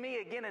do it to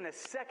me again in a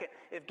second,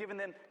 if given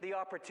them the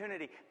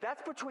opportunity,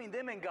 that's between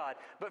them and God.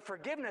 But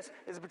forgiveness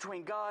is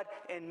between God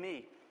and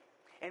me.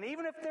 And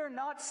even if they're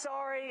not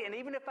sorry, and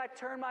even if I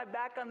turn my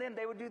back on them,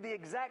 they would do the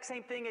exact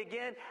same thing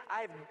again.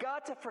 I've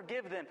got to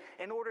forgive them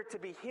in order to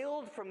be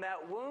healed from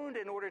that wound,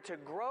 in order to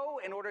grow,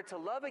 in order to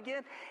love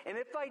again. And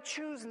if I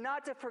choose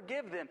not to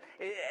forgive them,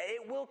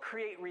 it will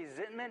create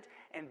resentment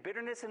and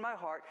bitterness in my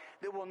heart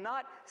that will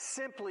not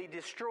simply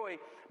destroy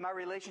my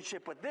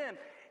relationship with them.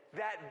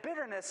 That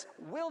bitterness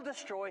will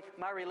destroy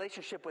my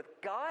relationship with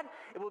God.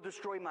 It will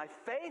destroy my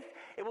faith.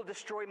 It will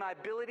destroy my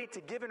ability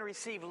to give and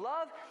receive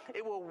love.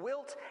 It will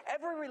wilt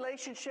every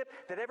relationship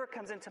that ever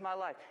comes into my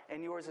life,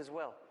 and yours as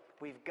well.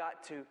 We've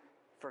got to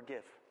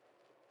forgive.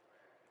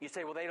 You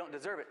say, well, they don't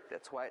deserve it.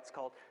 That's why it's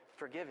called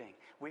forgiving.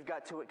 We've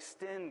got to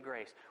extend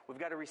grace. We've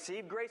got to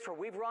receive grace where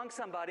we've wronged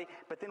somebody,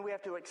 but then we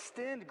have to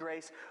extend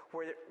grace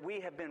where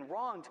we have been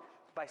wronged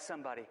by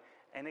somebody.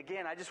 And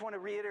again, I just want to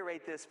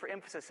reiterate this for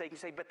emphasis sake. You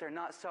say, but they're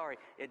not sorry.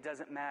 It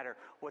doesn't matter.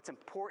 What's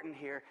important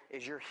here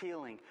is your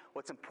healing.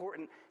 What's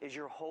important is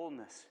your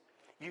wholeness.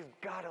 You've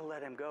got to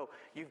let him go.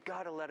 You've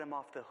got to let him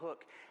off the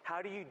hook.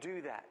 How do you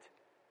do that?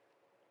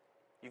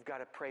 You've got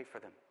to pray for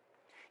them.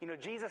 You know,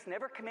 Jesus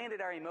never commanded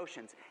our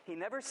emotions. He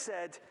never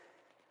said,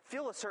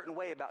 feel a certain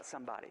way about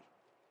somebody.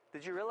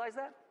 Did you realize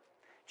that?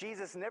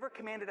 Jesus never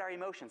commanded our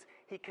emotions.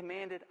 He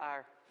commanded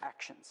our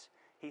actions.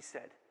 He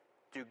said,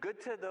 do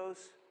good to those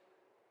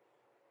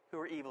who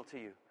are evil to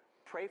you.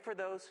 Pray for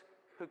those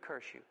who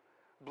curse you.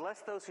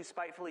 Bless those who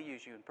spitefully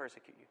use you and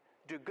persecute you.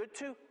 Do good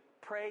to,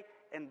 pray,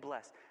 and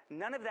bless.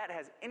 None of that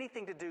has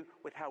anything to do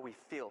with how we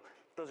feel.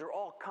 Those are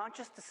all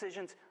conscious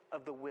decisions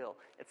of the will.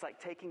 It's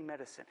like taking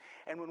medicine.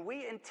 And when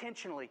we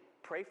intentionally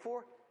pray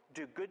for,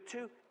 do good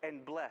to,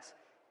 and bless,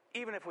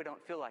 even if we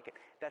don't feel like it,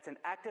 that's an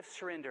act of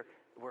surrender.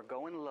 We're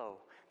going low.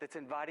 That's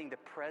inviting the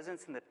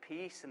presence and the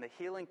peace and the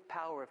healing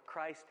power of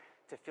Christ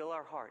to fill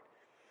our heart.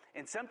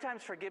 And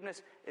sometimes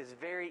forgiveness is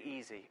very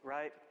easy,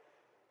 right?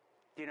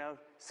 You know,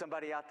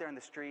 somebody out there in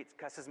the streets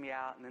cusses me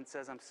out and then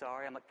says, I'm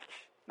sorry. I'm like,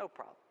 no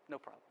problem, no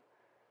problem.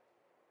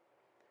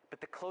 But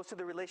the closer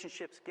the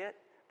relationships get,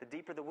 the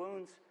deeper the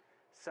wounds,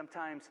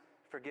 sometimes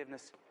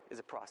forgiveness is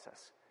a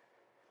process.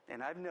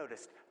 And I've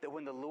noticed that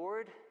when the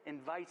Lord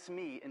invites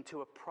me into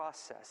a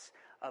process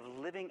of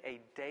living a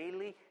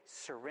daily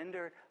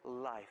surrendered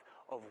life,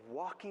 of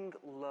walking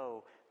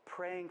low,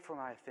 praying for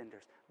my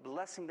offenders,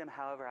 blessing them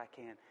however I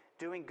can,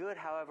 doing good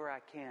however I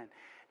can,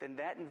 then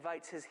that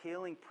invites his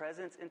healing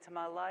presence into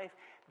my life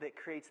that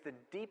creates the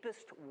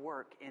deepest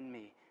work in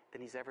me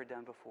than he's ever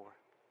done before.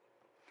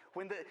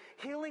 When the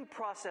healing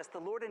process the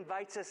Lord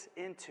invites us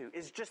into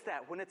is just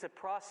that, when it's a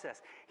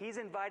process, he's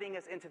inviting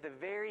us into the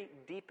very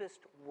deepest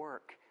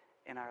work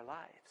in our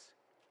lives.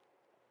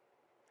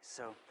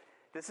 So,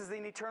 this is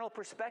an eternal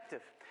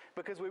perspective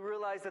because we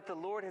realize that the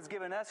Lord has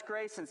given us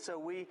grace, and so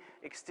we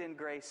extend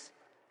grace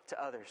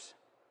to others.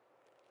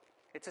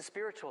 It's a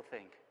spiritual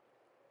thing.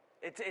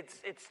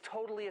 It's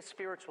totally a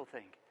spiritual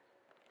thing.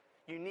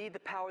 You need the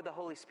power of the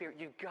Holy Spirit.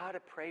 You've got to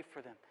pray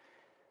for them.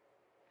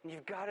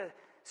 You've got to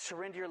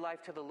surrender your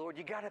life to the Lord.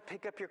 You've got to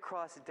pick up your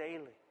cross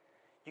daily.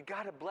 You've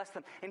got to bless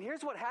them. And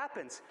here's what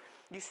happens.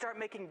 You start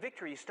making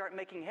victory. You start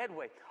making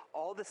headway.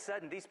 All of a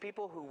sudden, these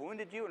people who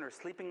wounded you and are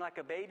sleeping like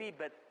a baby,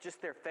 but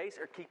just their face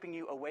are keeping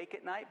you awake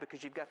at night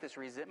because you've got this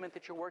resentment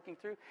that you're working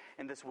through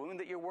and this wound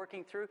that you're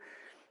working through.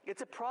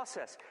 It's a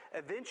process.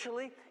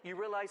 Eventually, you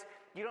realize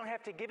you don't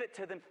have to give it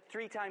to them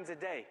 3 times a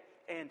day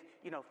and,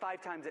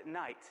 5 times at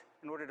night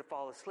in order to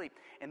fall asleep.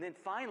 And then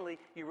finally,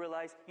 you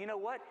realize, you know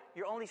what?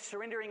 You're only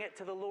surrendering it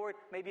to the Lord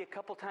maybe a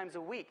couple times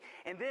a week.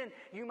 And then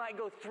you might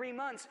go 3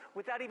 months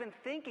without even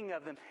thinking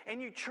of them.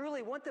 And you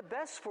truly want the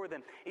best for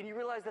them. And you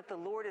realize that the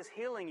Lord is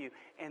healing you.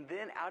 And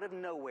then out of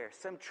nowhere,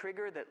 some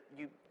trigger that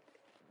you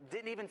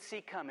didn't even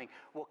see coming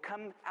will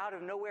come out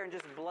of nowhere and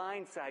just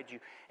blindside you.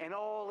 And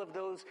all of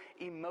those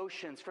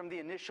emotions from the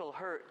initial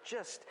hurt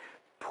just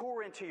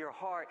pour into your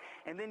heart.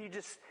 And then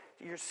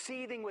you're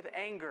seething with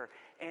anger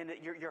and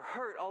you're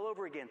hurt all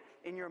over again.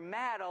 And you're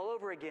mad all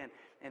over again.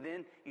 And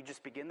then you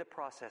just begin the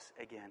process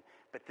again.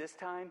 But this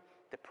time,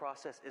 the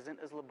process isn't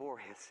as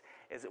laborious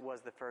as it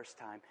was the first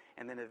time.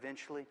 And then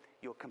eventually,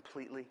 you'll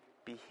completely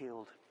be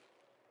healed.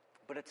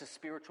 But it's a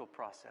spiritual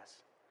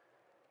process.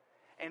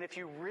 And if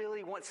you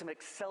really want some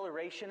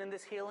acceleration in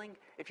this healing,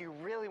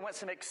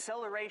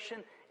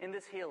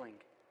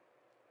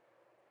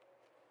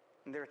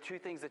 there are 2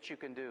 things that you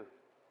can do.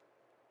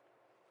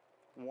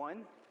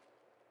 One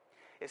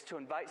is to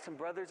invite some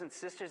brothers and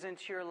sisters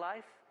into your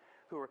life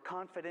who are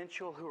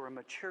confidential, who are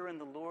mature in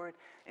the Lord,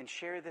 and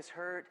share this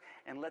hurt,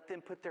 and let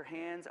them put their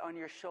hands on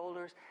your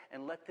shoulders,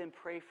 and let them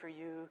pray for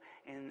you,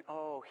 and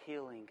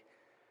healing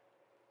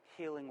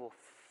will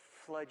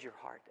flood your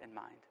heart and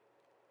mind.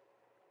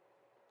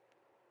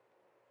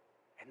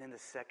 And then the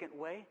second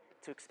way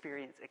to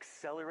experience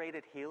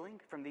accelerated healing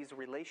from these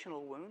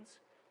relational wounds,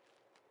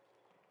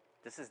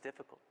 this is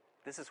difficult.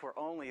 This is where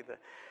only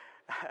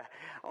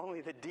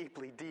the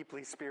deeply,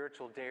 deeply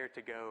spiritual dare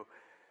to go.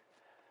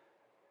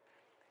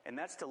 And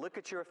that's to look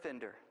at your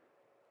offender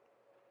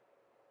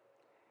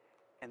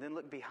and then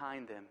look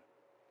behind them.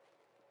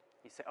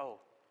 You say,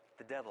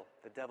 the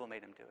devil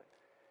made him do it.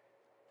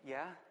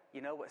 Yeah,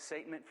 you know, what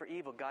Satan meant for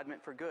evil, God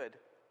meant for good.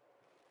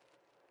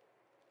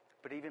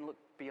 But even look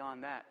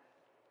beyond that.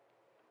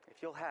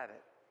 If you'll have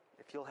it,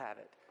 if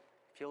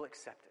you'll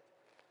accept it,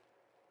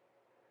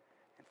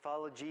 and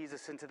follow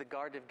Jesus into the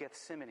Garden of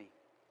Gethsemane,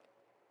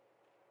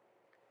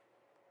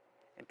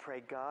 and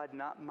pray, God,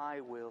 not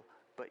my will,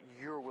 but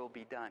your will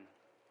be done.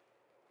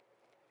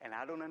 And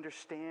I don't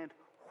understand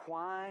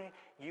why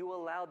you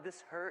allowed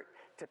this hurt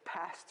to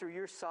pass through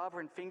your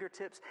sovereign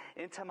fingertips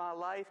into my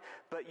life,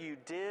 but you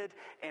did,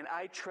 and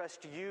I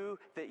trust you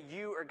that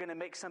you are going to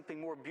make something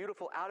more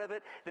beautiful out of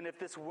it than if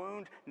this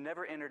wound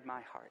never entered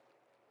my heart.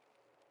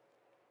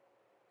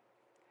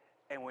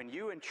 And when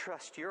you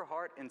entrust your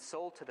heart and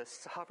soul to the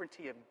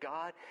sovereignty of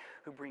God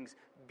who brings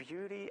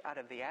beauty out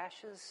of the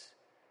ashes,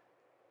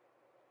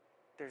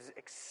 there's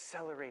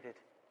accelerated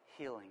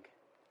healing.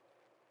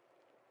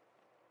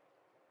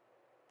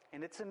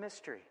 And it's a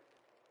mystery.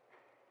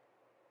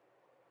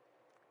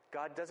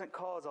 God doesn't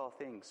cause all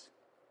things,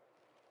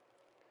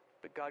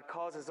 but God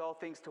causes all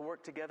things to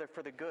work together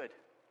for the good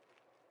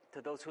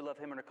to those who love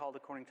Him and are called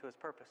according to His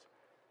purpose.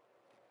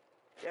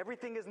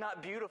 Everything is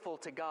not beautiful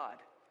to God.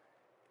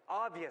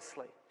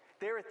 Obviously,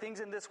 there are things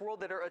in this world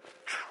that are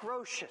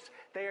atrocious.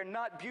 They are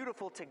not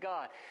beautiful to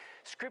God.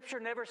 Scripture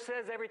never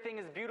says everything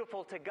is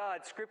beautiful to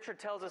God. Scripture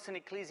tells us in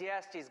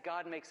Ecclesiastes,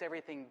 God makes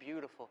everything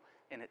beautiful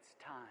in its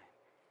time.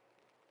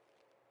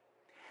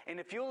 And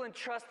if you'll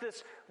entrust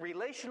this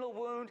relational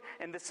wound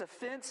and this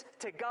offense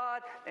to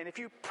God, and if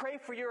you pray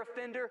for your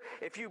offender,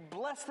 if you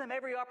bless them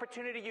every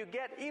opportunity you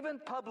get, even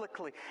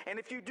publicly, and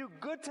if you do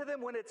good to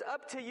them when it's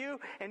up to you,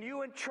 and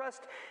you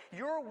entrust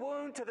your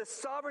wound to the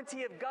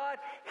sovereignty of God,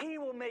 He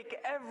will make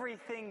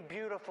everything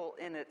beautiful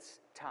in its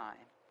time.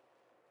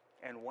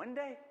 And one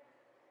day,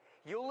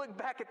 you'll look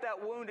back at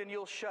that wound and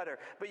you'll shudder,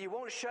 but you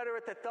won't shudder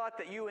at the thought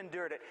that you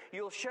endured it.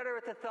 You'll shudder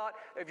at the thought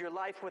of your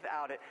life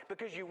without it,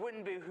 because you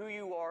wouldn't be who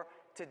you are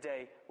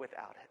today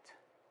without it.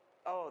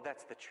 Oh,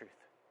 that's the truth.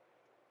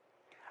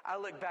 I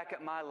look back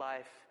at my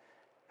life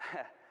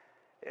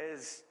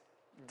as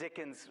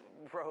Dickens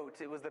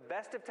wrote, it was the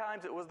best of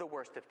times, it was the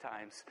worst of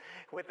times.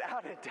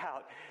 Without a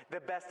doubt,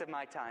 the best of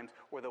my times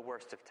were the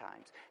worst of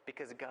times,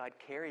 because God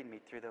carried me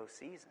through those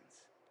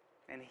seasons.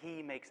 And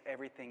He makes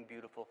everything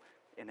beautiful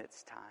in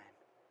its time.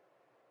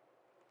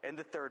 And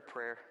the third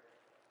prayer,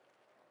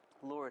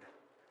 Lord,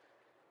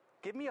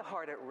 give me a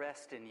heart at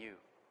rest in you.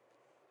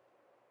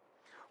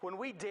 When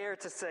we dare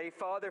to say,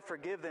 Father,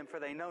 forgive them, for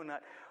they know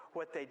not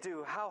what they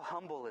do, how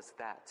humble is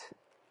that?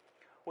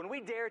 When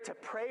we dare to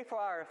pray for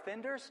our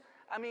offenders,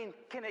 I mean,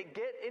 can it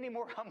get any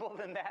more humble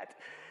than that?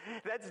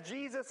 That's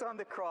Jesus on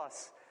the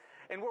cross.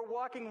 And we're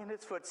walking in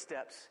His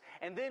footsteps.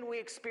 And then we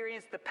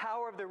experience the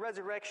power of the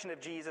resurrection of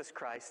Jesus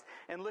Christ.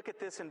 And look at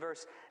this in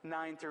verse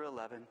 9 through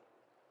 11.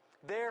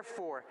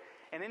 Therefore,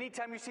 and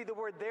anytime you see the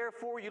word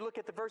therefore, you look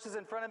at the verses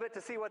in front of it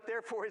to see what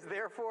therefore is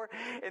there for.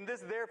 And this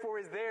therefore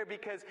is there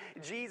because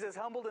Jesus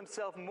humbled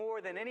Himself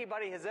more than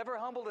anybody has ever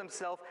humbled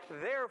himself.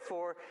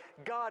 Therefore,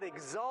 God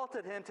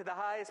exalted Him to the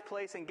highest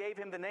place and gave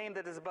Him the name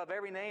that is above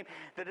every name,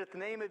 that at the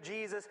name of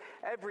Jesus,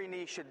 every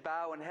knee should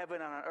bow in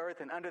heaven and on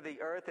earth and under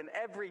the earth, and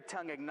every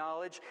tongue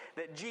acknowledge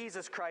that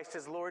Jesus Christ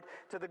is Lord,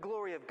 to the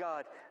glory of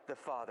God the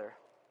Father.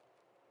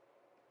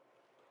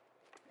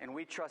 And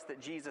we trust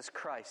that Jesus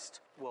Christ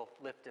will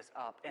lift us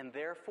up. And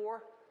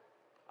therefore,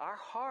 our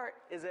heart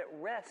is at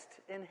rest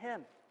in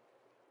Him.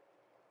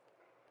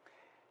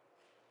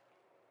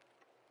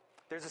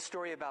 There's a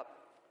story about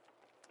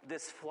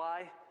this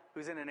fly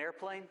who's in an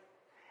airplane.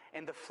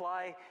 And the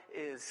fly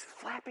is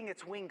flapping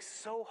its wings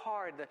so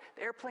hard.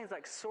 The airplane's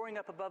like soaring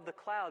up above the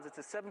clouds. It's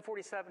a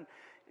 747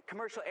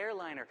 commercial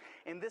airliner.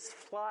 And this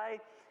fly,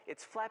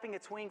 it's flapping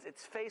its wings.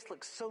 Its face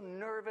looks so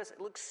nervous. It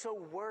looks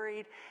so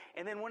worried.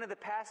 And then one of the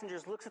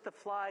passengers looks at the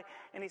fly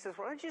and he says,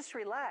 "Why don't you just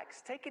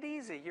relax? Take it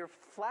easy. You're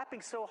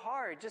flapping so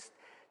hard. Just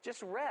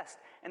rest."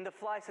 And the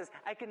fly says,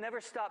 "I can never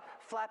stop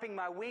flapping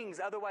my wings.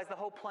 Otherwise the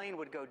whole plane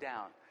would go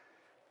down."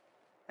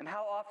 And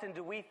how often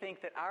do we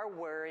think that our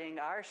worrying,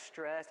 our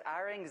stress,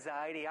 our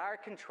anxiety, our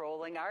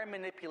controlling, our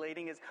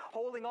manipulating is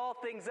holding all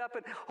things up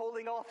and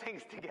holding all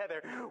things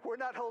together? We're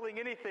not holding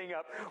anything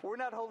up. We're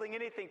not holding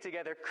anything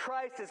together.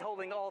 Christ is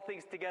holding all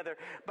things together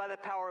by the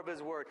power of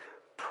His Word.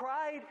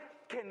 Pride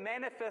can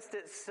manifest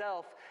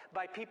itself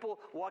by people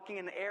walking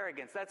in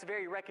arrogance. That's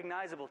very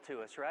recognizable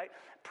to us, right?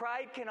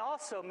 Pride can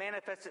also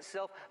manifest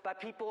itself by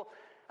people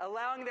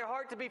allowing their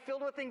heart to be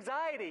filled with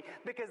anxiety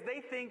because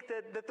they think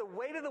that the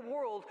weight of the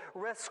world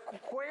rests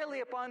squarely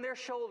upon their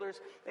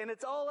shoulders and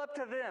it's all up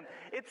to them.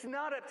 It's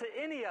not up to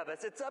any of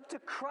us. It's up to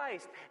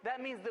Christ.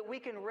 That means that we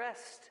can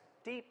rest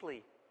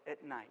deeply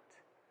at night.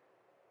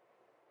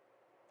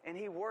 And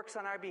He works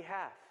on our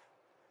behalf.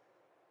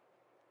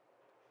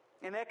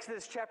 In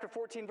Exodus chapter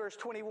 14, verse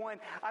 21,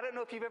 I don't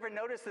know if you've ever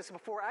noticed this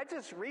before. I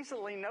just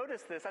recently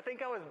noticed this. I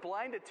think I was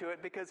blinded to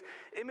it because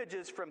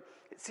images from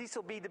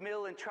Cecil B.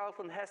 DeMille and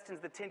Charlton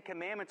Heston's The Ten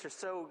Commandments are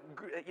so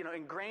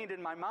ingrained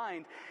in my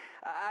mind.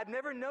 I've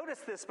never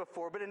noticed this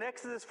before, but in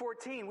Exodus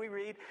 14 we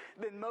read,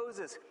 "Then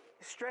Moses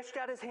stretched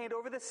out his hand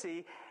over the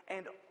sea,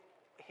 and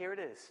here it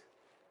is,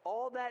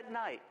 All that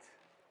night,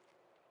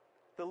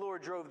 the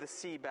Lord drove the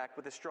sea back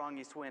with a strong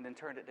east wind and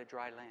turned it to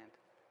dry land.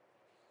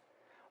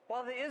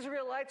 While the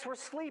Israelites were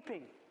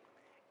sleeping,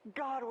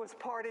 God was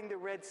parting the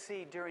Red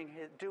Sea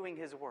doing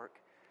His work.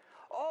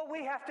 All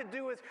we have to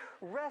do is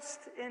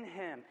rest in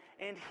Him,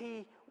 and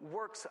He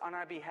works on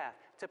our behalf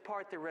to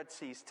part the Red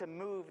Seas, to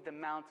move the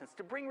mountains,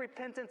 to bring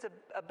repentance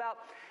about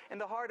in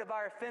the heart of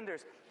our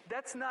offenders.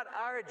 That's not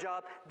our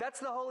job. That's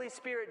the Holy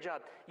Spirit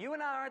job. You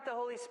and I aren't the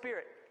Holy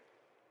Spirit.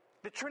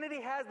 The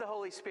Trinity has the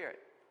Holy Spirit.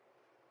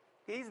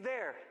 He's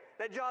there.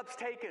 That job's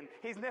taken.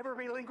 He's never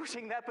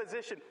relinquishing that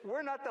position.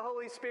 We're not the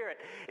Holy Spirit.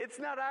 It's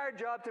not our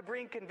job to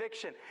bring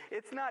conviction.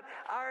 It's not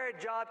our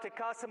job to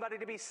cause somebody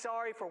to be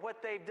sorry for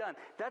what they've done.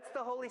 That's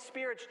the Holy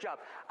Spirit's job.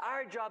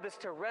 Our job is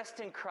to rest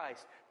in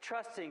Christ,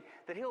 trusting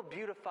that He'll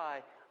beautify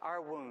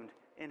our wound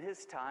in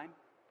His time,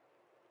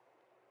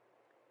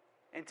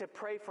 and to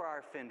pray for our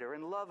offender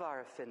and love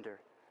our offender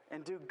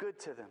and do good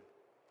to them.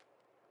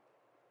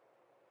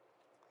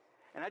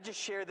 And I just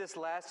share this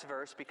last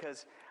verse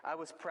because I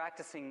was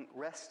practicing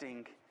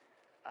resting.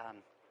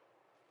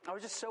 I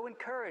was just so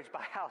encouraged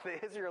by how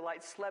the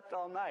Israelites slept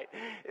all night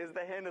as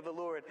the hand of the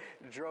Lord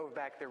drove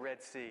back the Red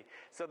Sea,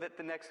 so that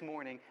the next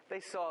morning they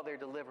saw their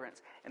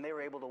deliverance and they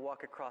were able to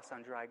walk across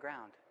on dry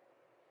ground.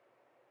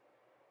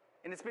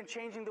 And it's been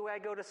changing the way I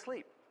go to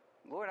sleep.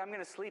 Lord, I'm going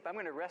to sleep. I'm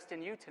going to rest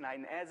in You tonight.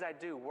 And as I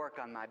do, work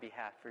on my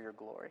behalf for Your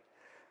glory.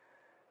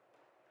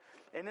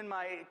 And in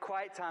my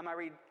quiet time, I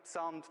read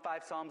 5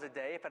 Psalms a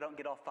day. If I don't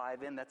get all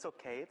 5 in, that's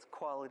okay. It's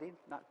quality,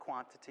 not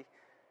quantity.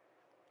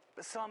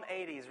 But Psalm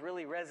 80 has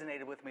really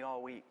resonated with me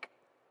all week.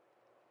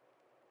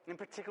 And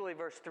particularly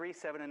verse 3,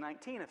 7, and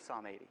 19 of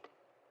Psalm 80. And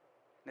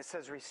it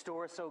says,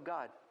 "Restore us, O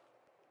God.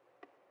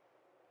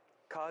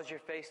 Cause Your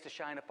face to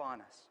shine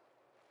upon us,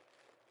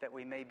 that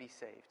we may be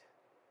saved."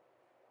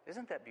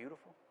 Isn't that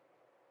beautiful?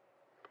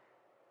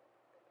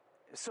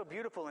 It's so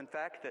beautiful, in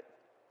fact, that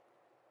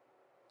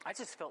I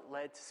just felt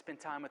led to spend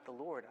time with the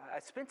Lord. I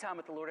spend time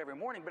with the Lord every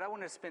morning, but I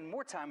wanted to spend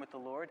more time with the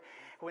Lord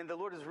when the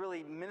Lord was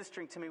really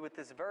ministering to me with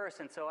this verse.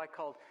 And so I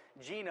called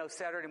Gino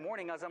Saturday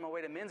morning. I was on my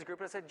way to men's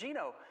group, and I said,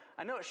 "Gino,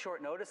 I know it's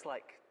short notice,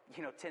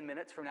 10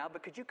 minutes from now,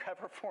 but could you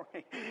cover for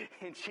me?"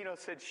 And Gino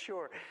said,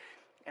 "Sure."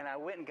 And I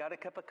went and got a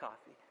cup of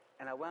coffee,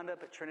 and I wound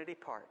up at Trinity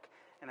Park,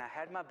 and I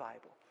had my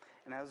Bible,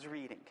 and I was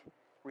reading,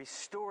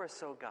 "Restore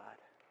us, O God.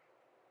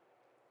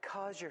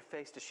 Cause Your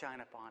face to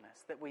shine upon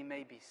us, that we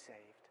may be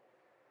saved."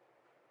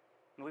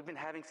 And we've been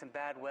having some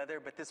bad weather,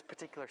 but this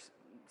particular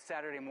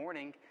Saturday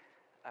morning,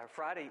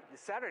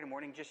 Saturday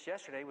morning, just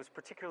yesterday, was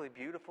particularly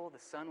beautiful. The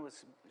sun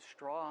was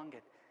strong,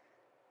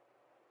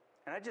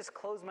 and I just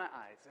closed my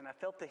eyes, and I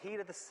felt the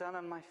heat of the sun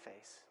on my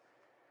face.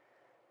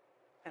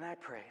 And I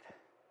prayed,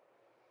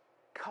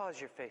 "Cause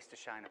Your face to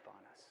shine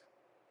upon us."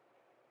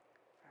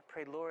 I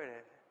prayed, "Lord,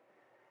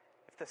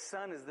 if the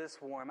sun is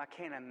this warm, I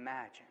can't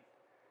imagine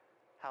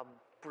how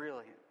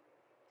brilliant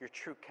Your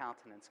true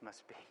countenance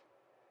must be.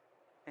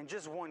 And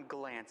just one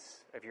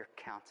glance of Your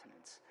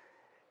countenance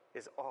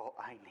is all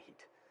I need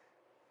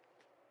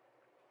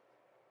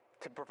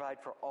to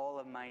provide for all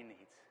of my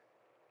needs.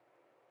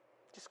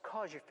 Just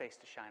cause Your face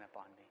to shine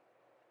upon me.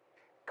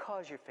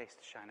 Cause Your face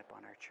to shine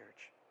upon our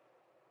church."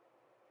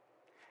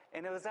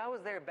 And as I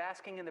was there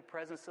basking in the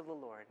presence of the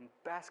Lord and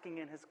basking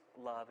in His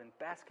love and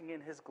basking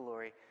in His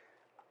glory,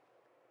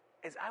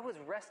 as I was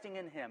resting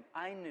in Him,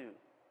 I knew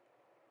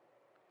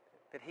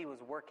that He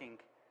was working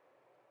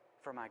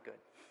for my good.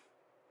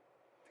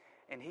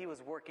 And He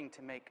was working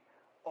to make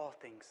all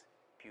things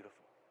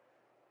beautiful.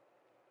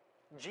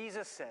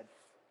 Jesus said,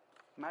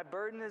 "My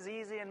burden is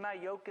easy and my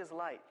yoke is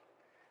light."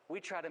 We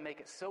try to make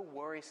it so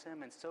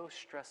worrisome and so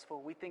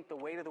stressful. We think the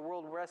weight of the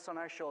world rests on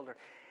our shoulder.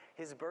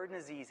 His burden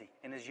is easy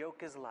and His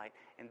yoke is light.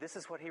 And this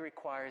is what He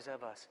requires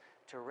of us,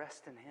 to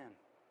rest in Him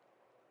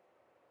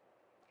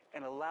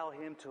and allow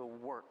Him to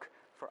work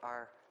for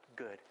our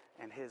good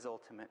and His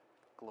ultimate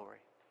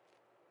glory.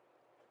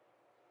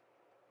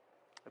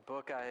 A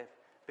book I've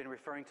been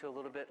referring to a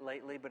little bit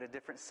lately, but a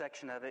different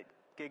section of it,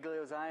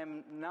 Giglio's "I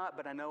Am Not,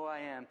 But I Know I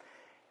Am."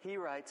 He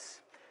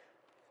writes,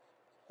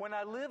 "When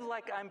I live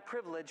like I'm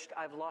privileged,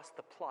 I've lost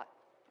the plot."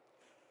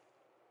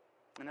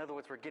 In other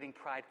words, we're getting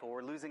prideful.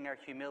 We're losing our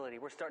humility.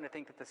 We're starting to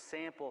think that the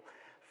sample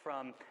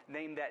from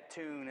Name That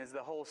Tune is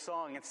the whole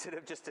song instead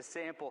of just a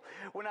sample.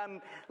 When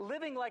I'm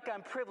living like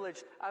I'm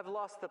privileged, I've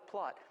lost the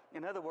plot.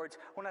 In other words,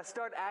 when I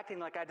start acting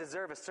like I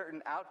deserve a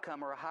certain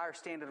outcome or a higher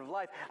standard of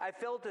life, I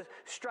fail to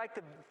strike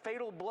the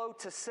fatal blow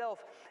to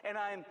self, and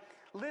I'm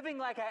living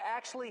like I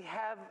actually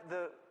have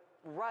the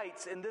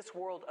rights in this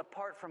world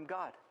apart from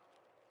God.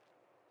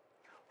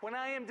 When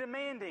I am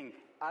demanding,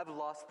 I've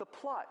lost the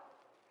plot.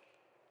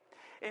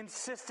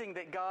 Insisting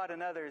that God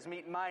and others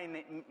meet my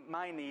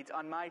needs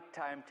on my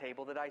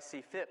timetable that I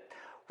see fit.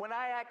 When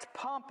I act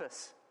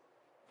pompous,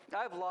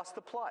 I've lost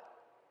the plot.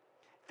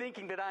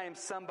 Thinking that I am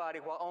somebody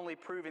while only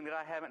proving that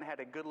I haven't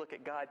had a good look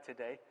at God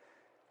today.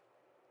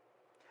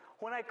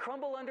 When I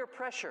crumble under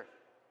pressure,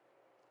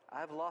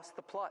 I've lost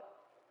the plot.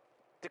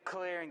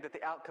 Declaring that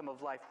the outcome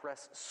of life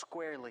rests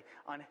squarely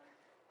on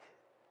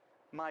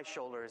my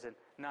shoulders and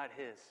not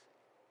his.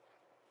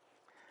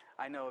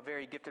 I know a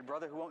very gifted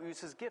brother who won't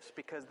use his gifts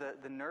because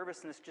the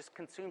nervousness just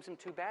consumes him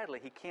too badly.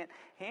 He can't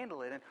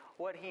handle it. And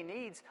what he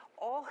needs,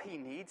 all he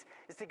needs,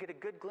 is to get a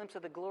good glimpse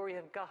of the glory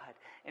of God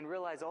and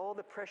realize all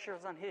the pressure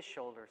is on his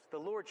shoulders, the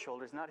Lord's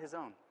shoulders, not his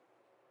own.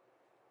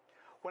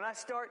 When I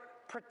start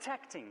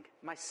protecting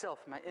myself,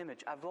 my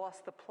image, I've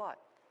lost the plot.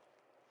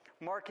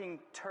 Marking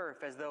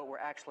turf as though it were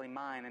actually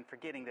mine and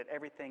forgetting that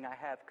everything I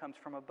have comes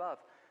from above.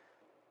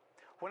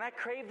 When I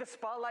crave the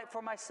spotlight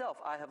for myself,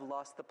 I have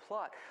lost the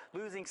plot,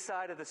 losing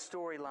sight of the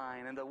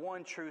storyline and the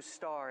one true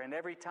star. And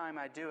every time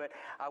I do it,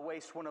 I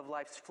waste one of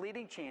life's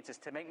fleeting chances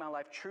to make my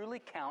life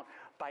truly count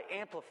by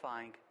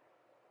amplifying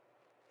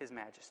His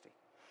majesty.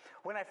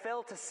 When I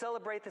fail to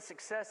celebrate the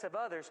success of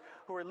others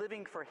who are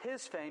living for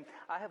His fame,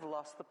 I have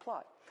lost the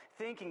plot,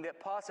 thinking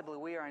that possibly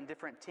we are in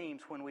different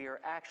teams when we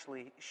are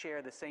actually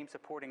share the same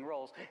supporting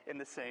roles in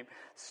the same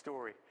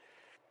story.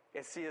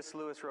 As C.S.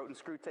 Lewis wrote in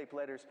Screwtape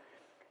Letters,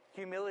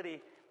 humility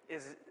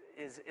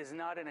is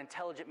not an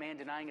intelligent man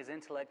denying his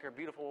intellect or a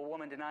beautiful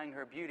woman denying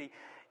her beauty.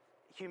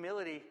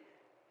 Humility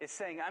is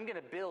saying, I'm going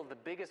to build the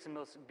biggest and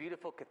most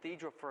beautiful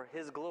cathedral for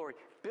His glory.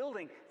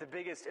 Building the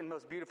biggest and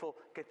most beautiful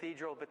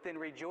cathedral, but then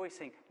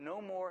rejoicing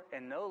no more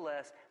and no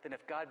less than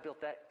if God built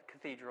that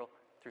cathedral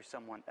through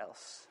someone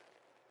else.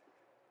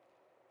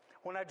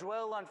 When I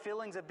dwell on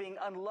feelings of being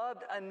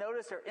unloved,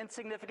 unnoticed, or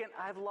insignificant,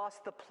 I've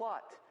lost the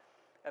plot,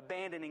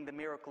 abandoning the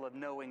miracle of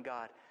knowing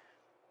God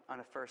on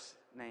a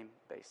first-name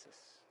basis.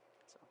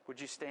 So, would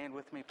you stand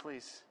with me,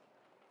 please?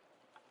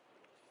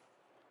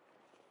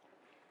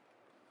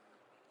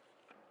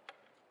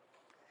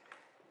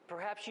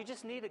 Perhaps you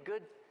just need a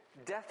good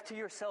death to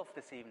yourself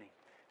this evening.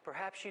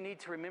 Perhaps you need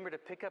to remember to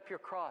pick up your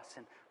cross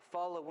and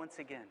follow once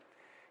again.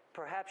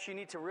 Perhaps you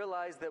need to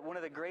realize that one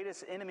of the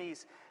greatest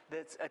enemies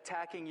that's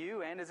attacking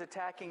you and is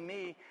attacking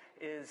me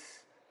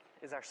is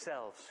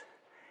ourselves.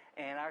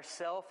 And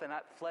ourself and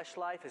that flesh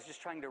life is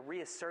just trying to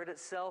reassert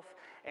itself,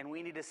 and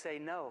we need to say,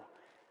 no,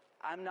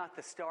 I'm not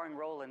the starring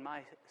role in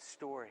my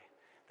story.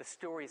 The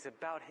story is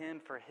about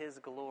Him for His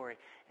glory.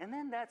 And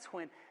then that's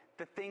when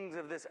the things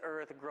of this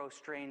earth grow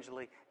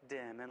strangely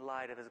dim in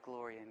light of His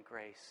glory and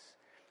grace.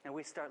 And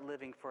we start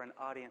living for an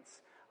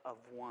audience of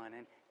one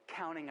and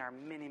counting our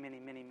many, many,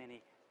 many,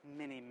 many,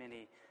 many,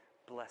 many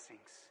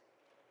blessings.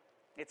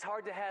 It's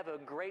hard to have a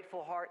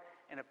grateful heart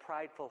and a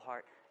prideful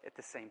heart at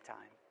the same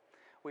time.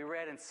 We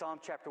read in Psalm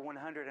chapter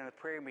 100 in a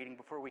prayer meeting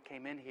before we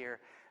came in here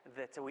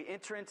that we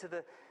enter into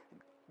the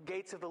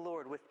gates of the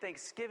Lord with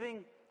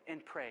thanksgiving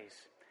and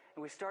praise.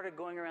 And we started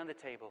going around the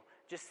table,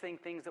 just saying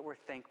things that we're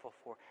thankful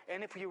for.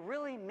 And if you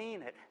really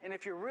mean it, and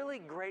if you're really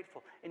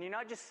grateful, and you're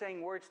not just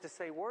saying words to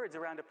say words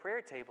around a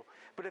prayer table,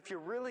 but if you're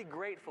really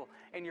grateful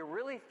and you're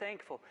really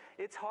thankful,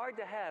 it's hard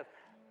to have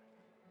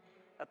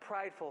a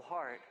prideful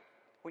heart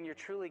when you're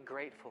truly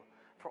grateful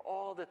for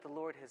all that the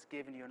Lord has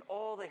given you and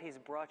all that He's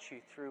brought you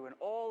through and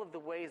all of the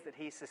ways that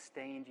He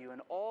sustained you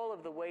and all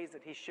of the ways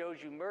that He shows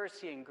you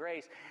mercy and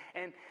grace.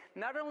 And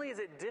not only is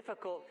it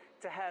difficult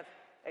to have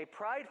a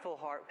prideful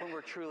heart when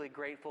we're truly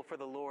grateful for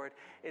the Lord,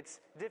 it's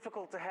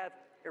difficult to have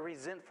a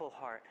resentful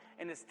heart,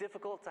 and it's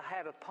difficult to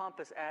have a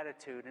pompous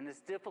attitude, and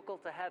it's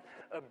difficult to have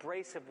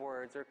abrasive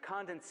words or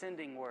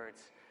condescending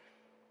words.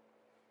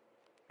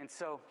 And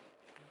so,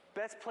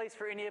 best place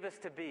for any of us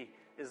to be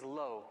is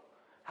low.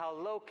 How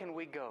low can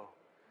we go?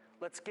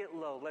 Let's get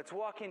low. Let's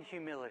walk in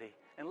humility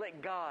and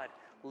let God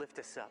lift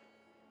us up.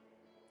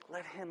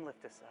 Let Him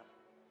lift us up.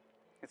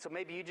 And so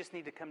maybe you just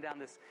need to come down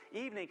this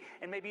evening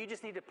and maybe you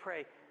just need to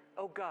pray,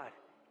 oh God,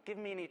 give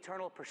me an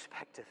eternal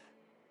perspective.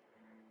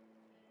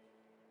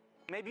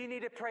 Maybe you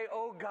need to pray,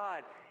 oh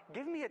God,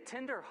 give me a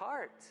tender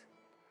heart.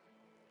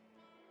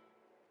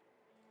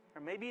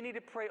 Or maybe you need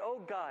to pray,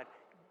 oh God,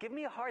 give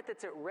me a heart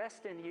that's at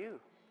rest in You.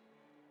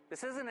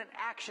 This isn't an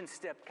action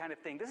step kind of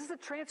thing. This is a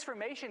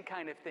transformation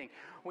kind of thing.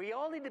 We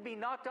all need to be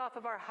knocked off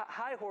of our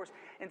high horse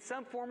in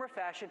some form or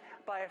fashion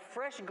by a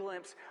fresh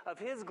glimpse of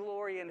His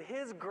glory and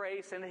His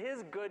grace and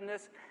His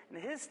goodness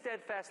and His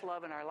steadfast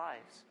love in our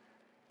lives.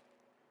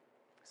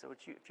 So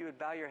if you would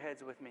bow your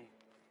heads with me.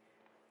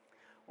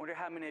 I wonder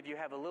how many of you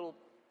have a little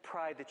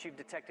pride that you've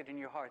detected in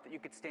your heart that you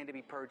could stand to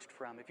be purged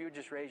from. If you would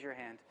just raise your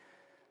hand.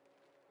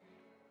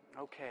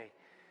 Okay.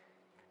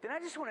 Then I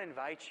just want to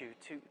invite you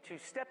to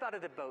step out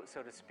of the boat,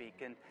 so to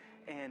speak,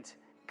 and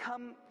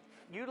come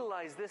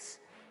utilize this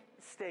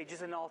stage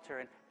as an altar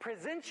and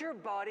present your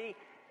body,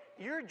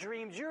 your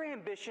dreams, your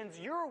ambitions,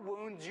 your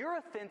wounds, your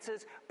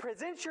offenses.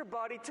 Present your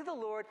body to the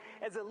Lord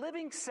as a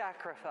living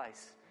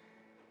sacrifice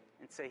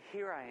and say,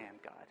 here I am,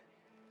 God.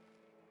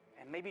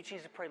 And maybe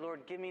Jesus pray,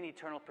 Lord, give me an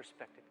eternal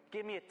perspective.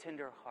 Give me a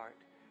tender heart.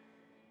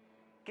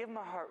 Give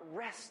my heart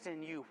rest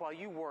in You while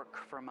You work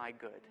for my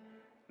good,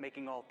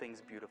 making all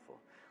things beautiful.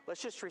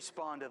 Let's just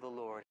respond to the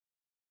Lord.